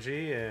 Shiny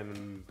Energy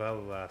and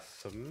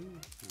Bellossom.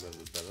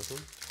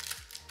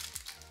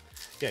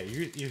 Yeah,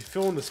 you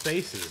fill in the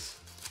spaces,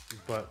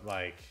 but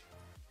like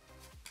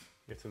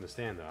you have to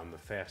understand that I'm the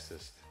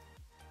fastest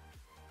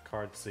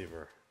card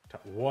sleever.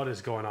 What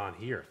is going on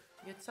here?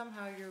 Yet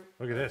somehow you're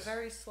Look at this. A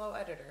very slow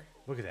editor.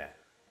 Look at that.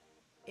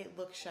 It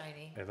looks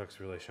shiny. It looks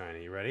really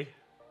shiny. You ready?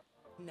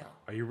 No.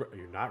 You're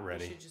not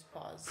ready. We should just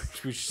pause.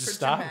 We should for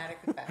stop. Dramatic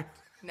effect.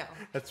 No.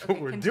 That's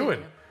what we're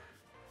doing.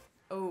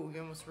 Oh,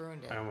 you almost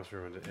ruined it. I almost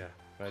ruined it, yeah.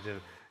 But I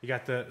didn't. You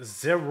got the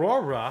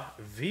Zerora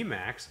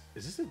VMAX.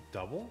 Is this a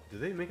double?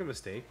 Did they make a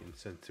mistake and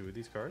send 2 of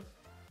these cards?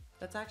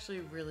 That's actually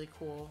really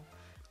cool.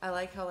 I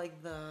like how it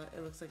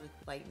looks like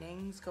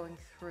lightning's going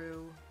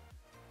through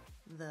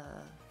the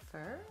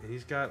fur. And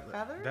he's got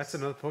feathers? That's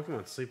another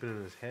Pokemon sleeping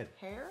in his head.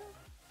 Hair?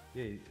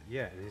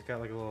 Yeah, and he's got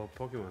like a little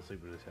Pokemon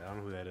sleeping in his head. I don't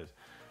know who that is.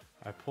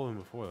 I pulled him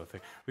before the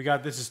thing. We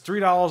got this is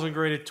 $3 and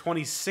graded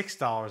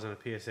 $26 on a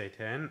PSA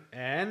 10,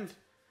 and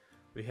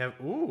we have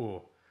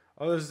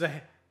there's the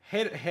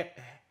Hatterini?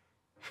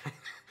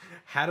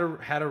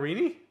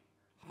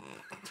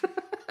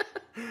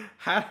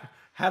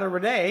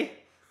 Hatterene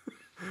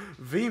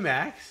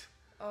VMAX.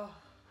 Oh.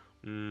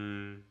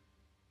 $2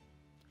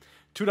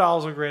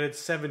 ungraded,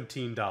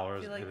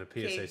 $17 in a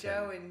PSA 10.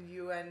 Joe and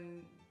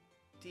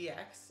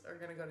UNDX are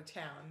gonna go to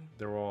town.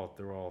 They're all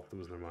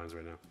losing their minds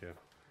right now. Yeah.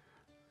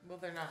 Well,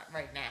 they're not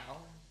right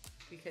now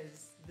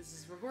because this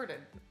is recorded.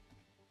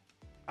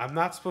 I'm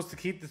not supposed to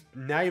keep this.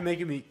 Now you're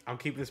making me. I'm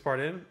keeping this part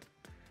in.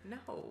 No.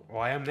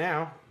 Well, I am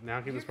now. Now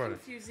I'm keeping this part in.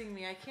 You're confusing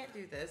me. I can't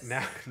do this.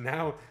 Now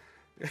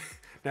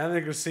they're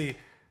gonna see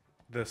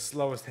the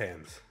slowest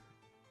hands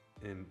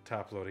in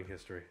top loading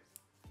history.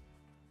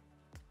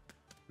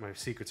 My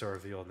secrets are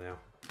revealed now.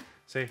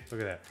 See,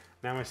 look at that.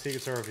 Now my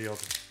secrets are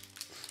revealed.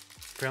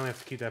 apparently have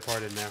to keep that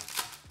part in now.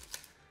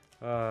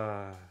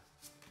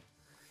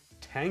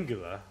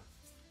 Tangela.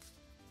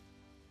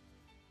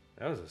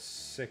 That was a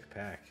sick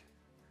pack.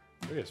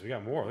 Look at this. We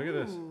got more. Look at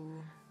this.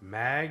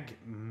 Mag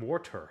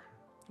Mortar.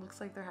 Looks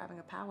like they're having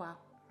a powwow.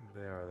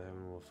 They are. They're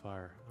having a little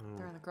fire.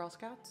 They're in the Girl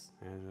Scouts.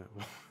 And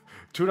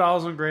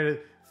 $2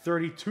 ungraded,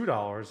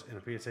 $32 in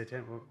a PSA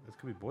 10. Well, this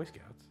could be Boy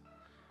Scouts.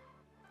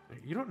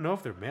 You don't know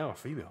if they're male or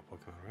female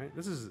Pokemon, right?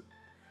 This is.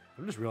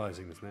 I'm just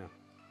realizing this now.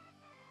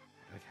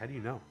 Like, how do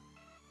you know?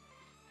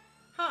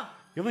 Huh.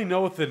 You only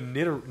know with the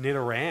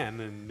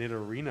Nidoran and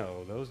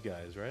Nidorino, those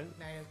guys, right?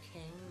 Nido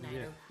King,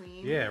 Nido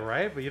Queen. Yeah,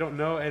 right? But you don't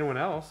know anyone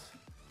else.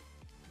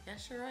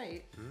 Yes, you're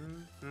right.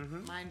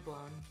 Mm-hmm. Mind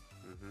blown.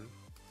 Mm-hmm.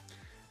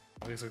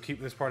 I guess I'll keep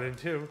this part in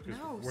too.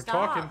 No, we're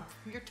stop. Talking.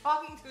 You're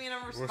talking to me and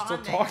I'm responding.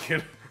 We're still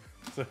talking.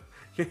 So,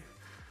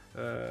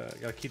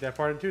 gotta keep that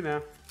part in too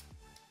now.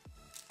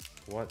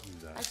 What in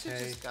the I should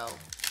just go.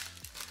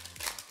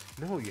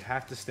 No, you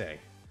have to stay.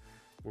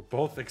 We're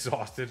both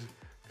exhausted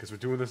because we're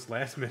doing this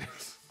last minute.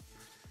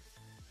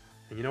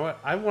 And you know what?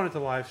 I wanted to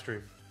live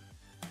stream.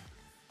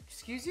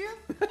 Excuse you?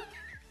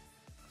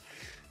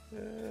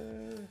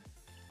 You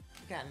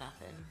got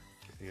nothing.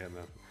 You got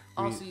nothing.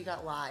 Also, you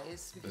got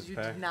lies because you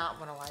did not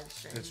want to live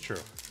stream. It's true.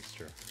 It's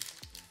true.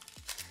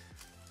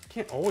 You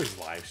can't always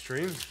live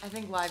stream. I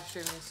think live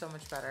streaming is so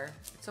much better.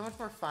 It's so much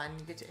more fun.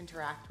 You get to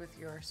interact with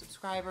your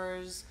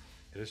subscribers.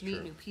 It is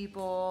meet new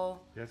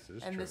people. Yes, it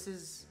is true. And this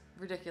is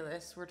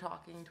ridiculous. We're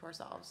talking to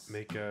ourselves.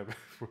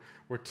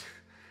 We're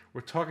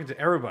talking to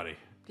everybody.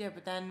 Yeah,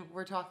 but then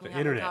we're talking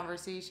having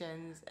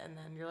conversations, and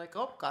then you're like,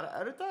 oh, gotta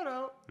edit that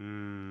out.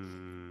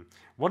 $1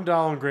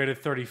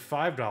 ungraded,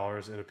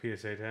 $35 in a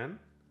PSA 10.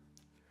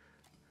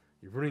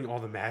 You're ruining all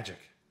the magic.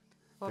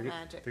 What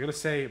magic? They're gonna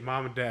say,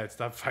 Mom and Dad,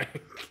 stop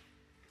fighting.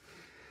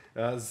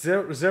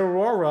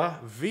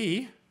 Zerora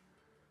V.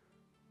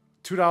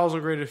 $2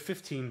 ungraded,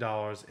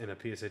 $15 in a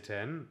PSA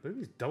 10. Look at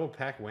these double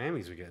pack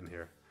whammies we're getting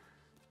here.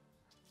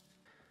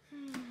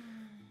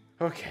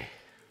 Okay.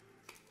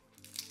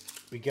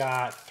 We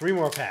got 3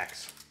 more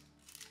packs.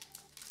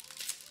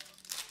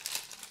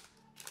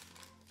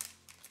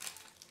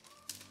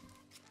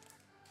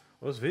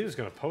 Well, this video is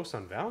going to post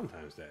on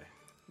Valentine's Day.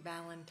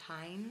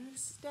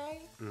 Valentine's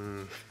Day?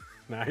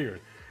 Now you're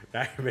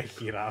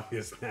making it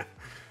obvious now.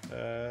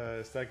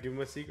 Start giving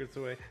my secrets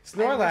away.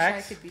 Snorlax. I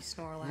wish I could be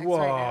Snorlax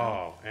right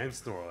now. And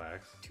Snorlax.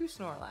 2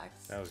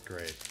 Snorlax. That was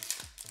great.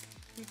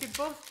 You could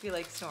both be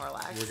like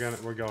Snorlax.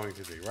 We're going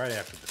to be right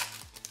after this.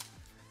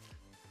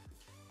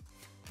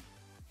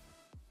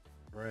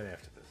 Right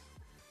after this.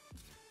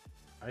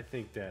 I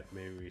think that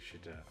maybe we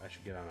should. I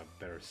should get on a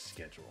better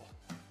schedule.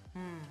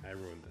 I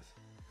ruined this.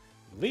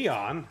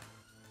 Leon.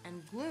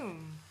 And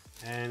Gloom.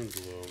 And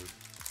Gloom.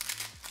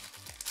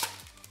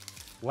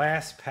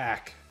 Last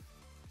pack.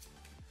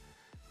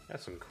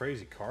 Got some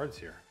crazy cards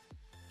here.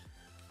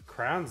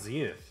 Crown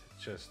Zenith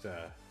just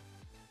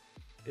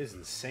is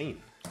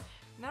insane.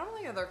 Not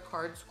only are their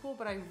cards cool,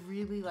 but I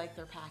really like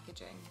their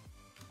packaging.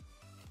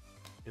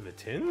 In the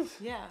tins?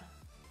 Yeah.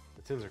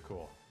 The tins are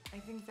cool. I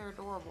think they're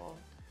adorable.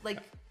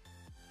 Like,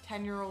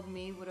 10-year-old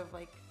me would have,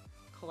 like,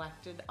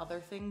 collected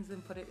other things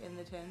and put it in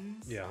the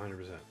tins. Yeah,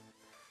 100%.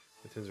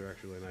 The tins are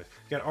actually really nice.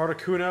 You got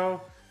Articuno,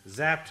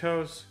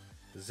 Zapdos,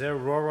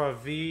 Zerora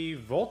V,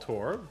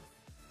 Voltorb,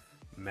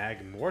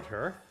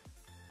 Magmortar.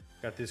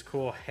 Got this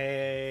cool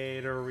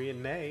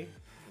Haterene,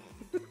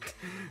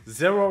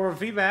 Zerora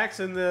VMAX,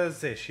 and the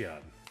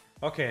Zacian.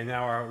 Okay,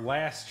 now our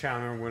last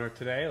challenge winner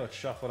today. Let's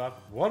shuffle it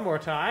up one more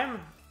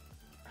time.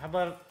 How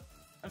about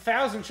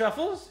 1,000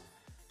 shuffles?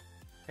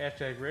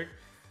 Hashtag rig.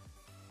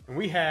 And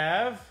we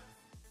have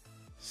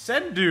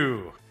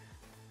Sendu.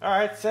 All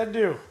right,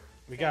 Sendu.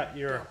 We got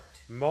your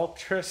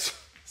Moltres.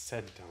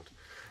 Said don't.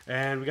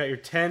 And we got your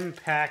 10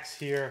 packs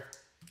here.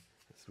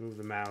 Let's move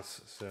the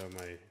mouse so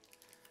my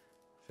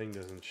thing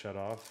doesn't shut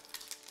off.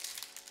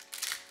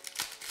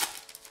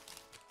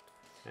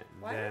 And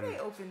why do they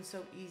open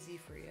so easy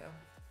for you?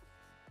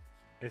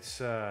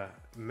 It's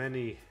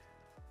many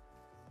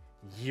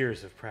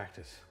years of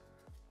practice.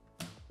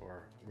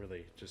 Or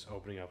really just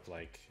opening up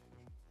like...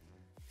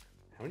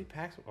 How many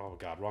packs? Oh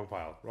god, wrong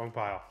pile. Wrong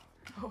pile.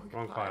 Oh,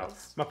 wrong pile.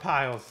 My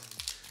piles.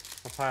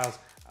 My piles.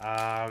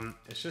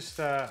 It's just,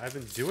 I've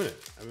been doing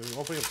it. I've been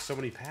opening up so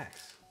many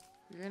packs.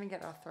 You're gonna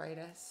get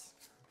arthritis.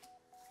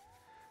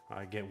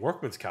 I get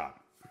workman's comp.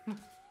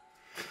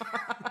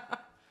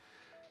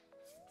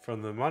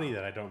 From the money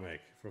that I don't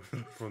make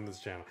from this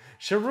channel.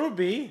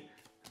 Cherubi.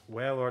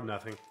 Well or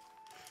nothing.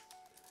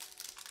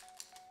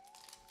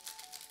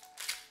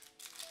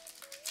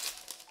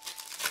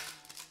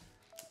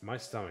 My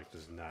stomach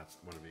does not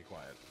want to be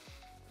quiet.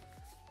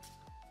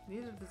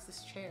 Neither does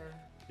this chair.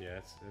 Yeah,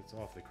 it's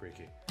awfully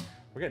creaky.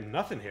 We're getting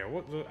nothing here.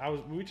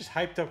 We just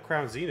hyped up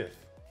Crown Zenith.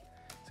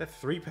 Is that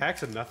 3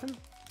 packs of nothing?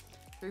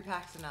 3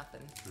 packs of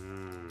nothing.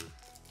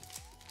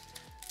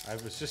 I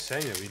was just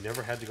saying that we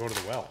never had to go to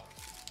the well.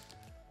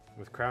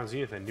 With Crown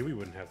Zenith, I knew we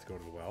wouldn't have to go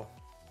to the well.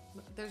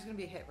 There's gonna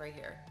be a hit right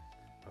here.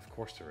 Of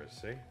course there is.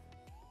 See?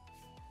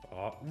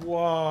 Oh,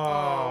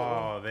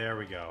 whoa! Oh. There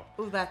we go.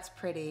 Ooh, that's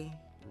pretty.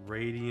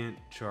 Radiant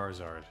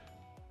Charizard.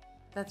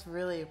 That's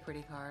really a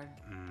pretty card.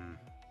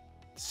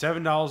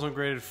 $7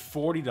 ungraded,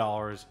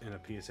 $40 in a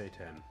PSA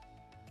 10.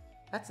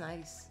 That's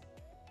nice.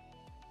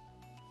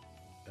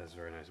 That's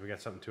very nice. We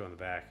got something too on the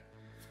back.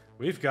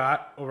 We've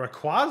got a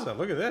Rayquaza.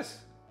 Look at this.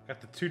 Got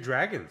the 2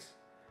 dragons.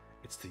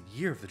 It's the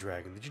year of the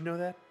dragon. Did you know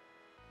that?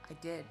 I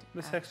did.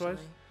 Miss Hexwise?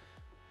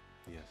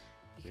 Yes.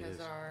 Because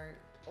our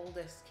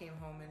oldest came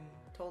home and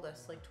told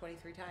us like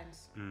 23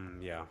 times.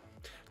 Yeah.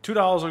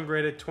 $2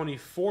 ungraded,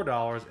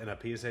 $24 in a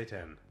PSA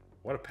 10.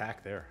 What a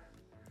pack there.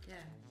 Yeah.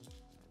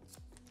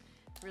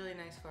 Really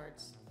nice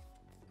cards.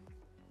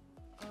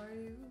 Are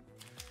you?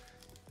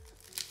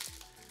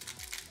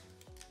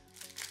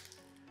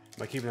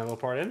 Am I keeping that little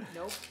part in?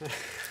 Nope.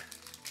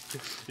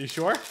 You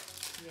sure?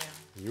 Yeah.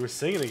 You were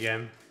singing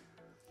again.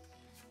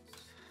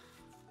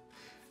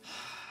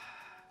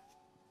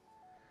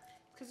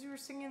 Because we were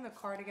singing the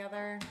car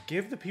together.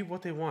 Give the people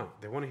what they want.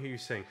 They want to hear you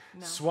sing.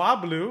 No.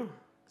 Swablu.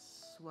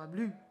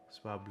 Swablu.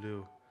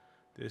 Swablu.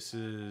 This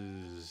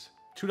is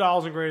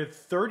 $2 ungraded,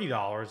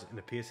 $30 in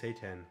a PSA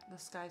 10. The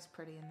sky's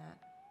pretty in that.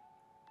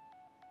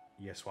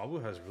 Yeah,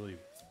 Swablu has really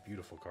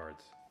beautiful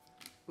cards.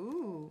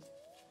 Ooh.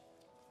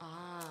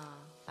 Ah.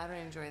 I don't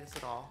enjoy this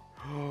at all.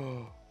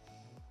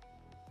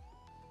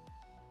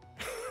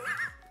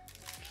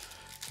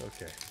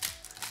 Okay.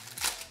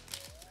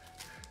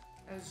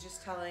 I was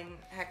just telling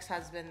Hex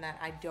Husband that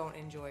I don't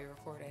enjoy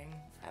recording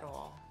at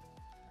all.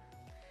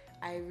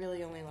 I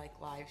really only like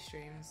live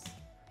streams.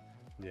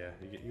 Yeah,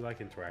 you like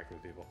interacting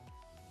with people.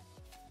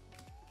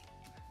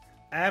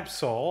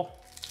 Absol.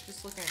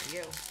 Just looking at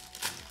you.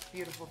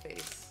 Beautiful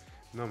face.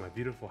 No, my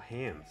beautiful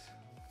hands.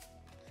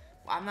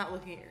 Well, I'm not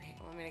looking at your hand.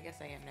 Well, I mean, I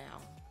guess I am now.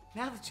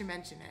 Now that you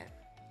mention it.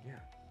 Yeah,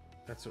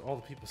 that's what all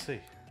the people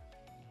see.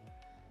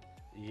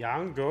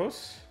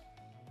 Yangos.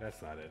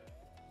 That's not it.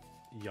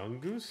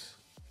 Yungoos?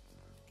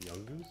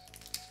 Yungoos?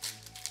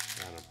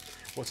 I don't know.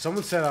 Well,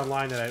 someone said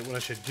online that what I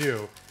should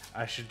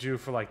do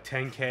for like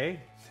 10K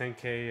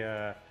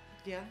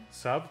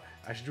sub,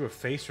 I should do a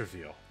face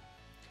reveal.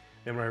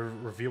 And when I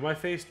reveal my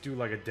face, do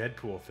like a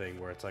Deadpool thing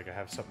where it's like I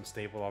have something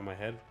stapled on my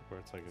head, where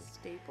it's like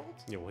stapled.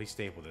 Yeah, well, he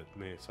stapled it.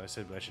 So I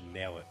said I should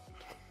nail it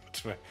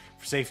for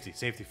safety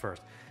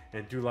first,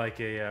 and do like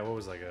a what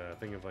was like a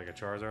thing of like a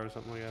Charizard or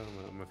something like that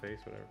on my face,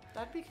 whatever.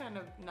 That'd be kind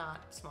of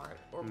not smart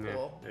or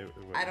cool. Yeah, it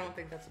I don't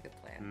think that's a good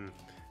plan.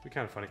 It'd be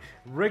kind of funny.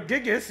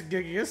 Gigas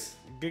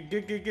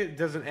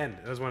doesn't end.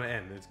 It doesn't want to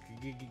end. It's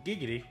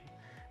giggity.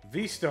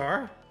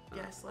 V-Star.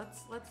 Yes,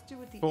 let's do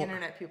what the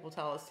internet people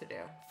tell us to do.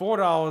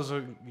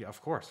 $4, yeah,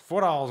 of course.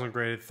 $4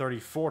 ungraded,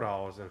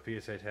 $34 in a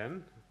PSA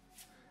 10.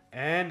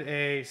 And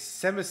a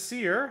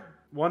Semiseer,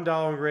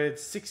 $1 ungraded,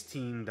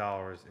 $16 in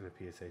a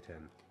PSA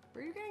 10.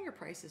 Where are you getting your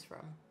prices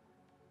from?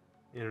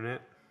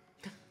 Internet.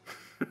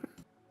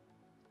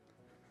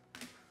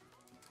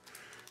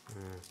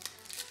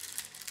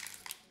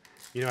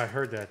 You know, I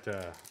heard that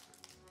the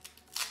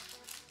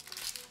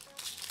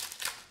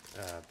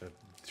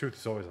truth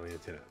is always on the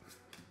internet.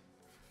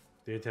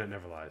 The internet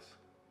never lies.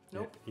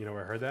 Nope. You know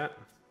where I heard that?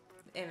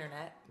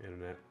 Internet.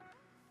 Internet.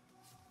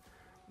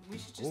 We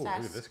should just look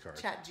ask at this card.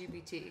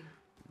 ChatGPT.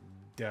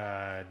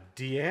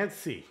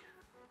 Diancie.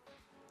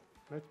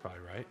 That's probably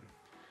right.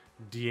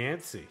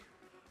 Diancie. It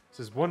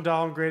says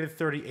 $1 graded,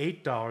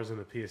 $38 in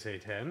the PSA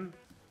 10.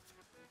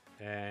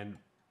 And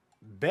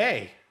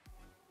Bay.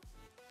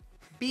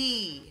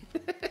 B.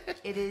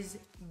 It is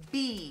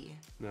B.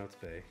 No, it's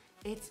Bay.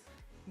 It's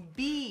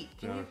B.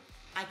 Can you?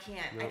 I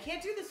can't. No. I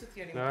can't do this with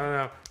you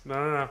anymore.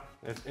 No.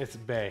 It's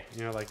Bay.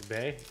 You know, like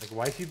Bay? Like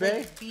Wifey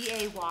Bay? Like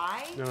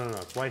B-A-Y? No.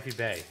 It's Wifey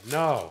Bay.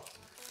 No,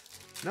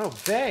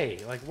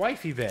 Bay. Like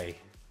Wifey Bay.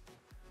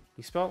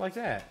 You spell it like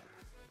that,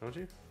 don't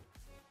you?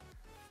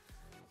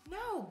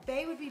 No,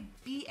 Bay would be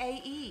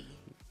B-A-E.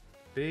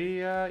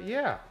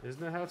 Yeah.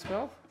 Isn't that how it's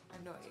spelled? I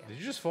have no idea. Did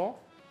you just fall?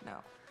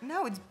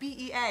 No, it's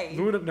B-E-A.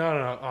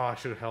 No. Oh, I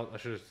should have held. I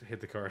should have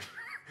hit the card.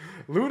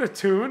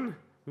 Lunatone.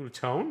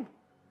 Tone.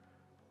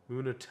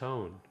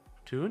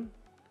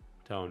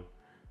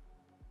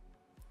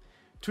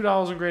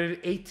 $2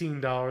 ungraded,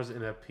 $18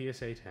 in a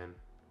PSA 10.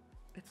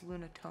 It's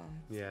Lunatone.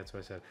 Yeah, that's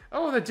what I said.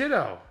 Oh, the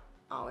Ditto.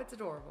 Oh, it's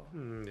adorable.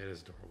 It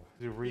is adorable.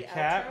 Do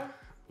recap.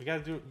 We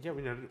gotta do. Yeah,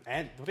 we know.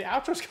 And the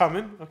outro's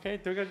coming. Okay,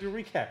 we gotta do a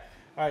recap.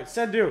 All right,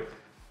 Sendu.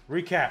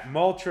 Recap.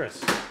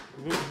 Moltres.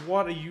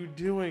 What are you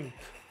doing?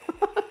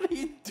 What are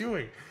you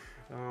doing?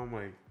 Oh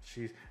my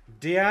jeez.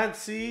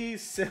 Diancie,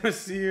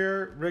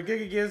 Semiseer,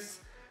 Regigigas,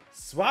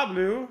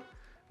 Swablu,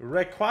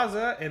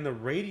 Rayquaza, and the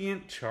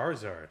Radiant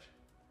Charizard.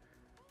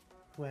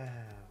 Wow.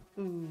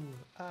 Ooh.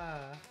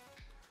 Ah.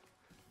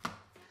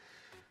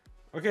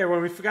 Okay, well,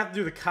 we forgot to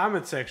do the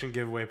comment section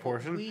giveaway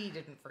portion. We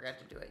didn't forget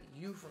to do it.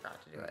 You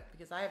forgot to do it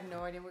because I have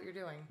no idea what you're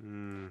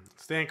doing.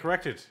 Stand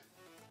corrected.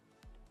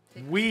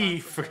 We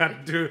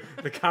forgot to do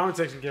the comment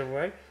section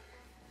giveaway.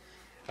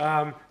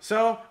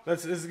 So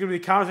this is gonna be a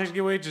comment section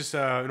giveaway. Just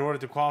in order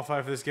to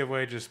qualify for this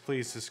giveaway, just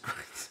please subscribe.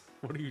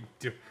 What are you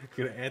doing?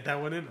 You gonna add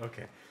that one in?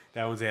 Okay,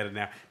 that one's added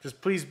now.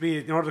 Just please be,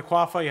 in order to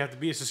qualify, you have to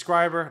be a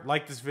subscriber,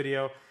 like this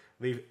video,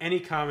 leave any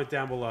comment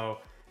down below,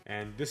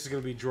 and this is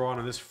going to be drawn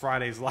on this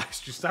Friday's live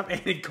stream. Stop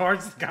adding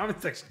cards to the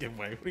comment section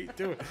giveaway. What are you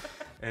doing?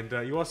 And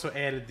you also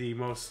added the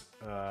most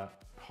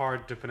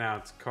hard to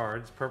pronounce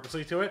cards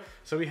purposely to it.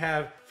 So we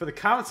have, for the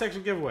comment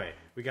section giveaway,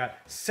 we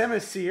got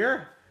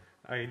Semiseer,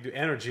 I can do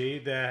energy,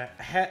 the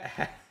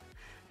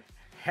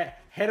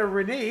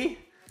Heterini,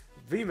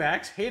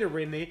 VMAX,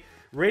 Heterini,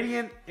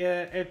 Radiant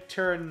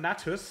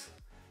Eternatus,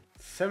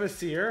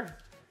 Semiseer,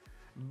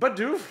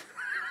 Badoof,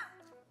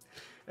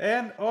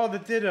 and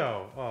the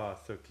Ditto. Oh,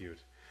 so cute.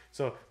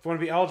 So if you want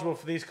to be eligible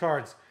for these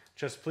cards,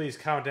 just please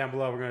comment down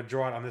below. We're going to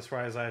draw it on this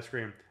Friday's live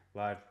stream.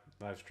 Live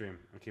stream.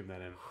 I'm keeping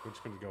that in. We're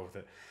just going to go with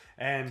it.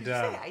 And did you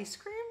say ice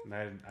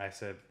cream? I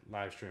said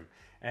live stream.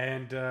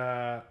 And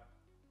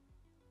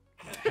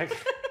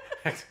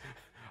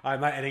I'm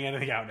not editing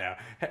anything out now.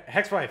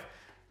 Hex Wife,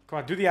 come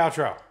on, do the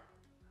outro.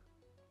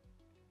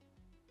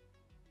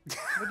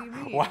 What do you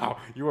mean? Wow,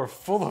 you are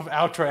full of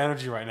outro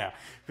energy right now.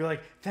 Be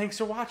like, thanks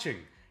for watching.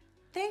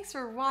 Thanks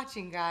for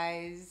watching,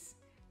 guys.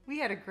 We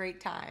had a great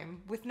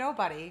time with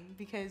nobody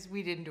because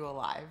we didn't do a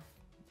live.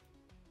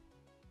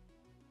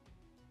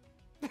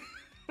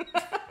 Is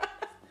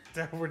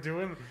that what we're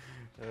doing?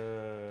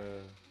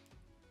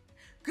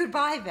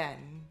 Goodbye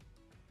then.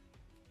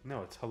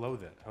 No, it's hello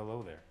then.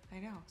 Hello there. I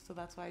know, so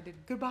that's why I did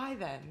goodbye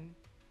then.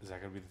 Is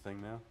that going to be the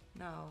thing now?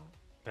 No.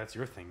 That's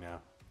your thing now.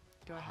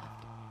 Do I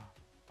have to?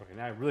 Okay,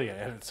 now I really got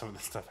to edit some of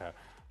this stuff out.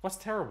 What's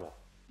terrible?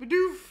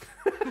 Badoof.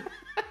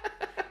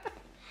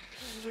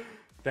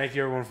 Thank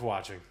you everyone for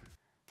watching.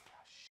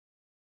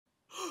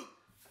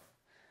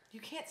 You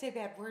can't say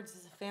bad words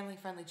as a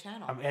family-friendly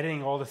channel. I'm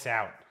editing all this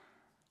out.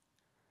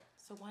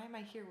 So why am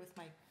I here with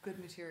my good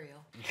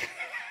material?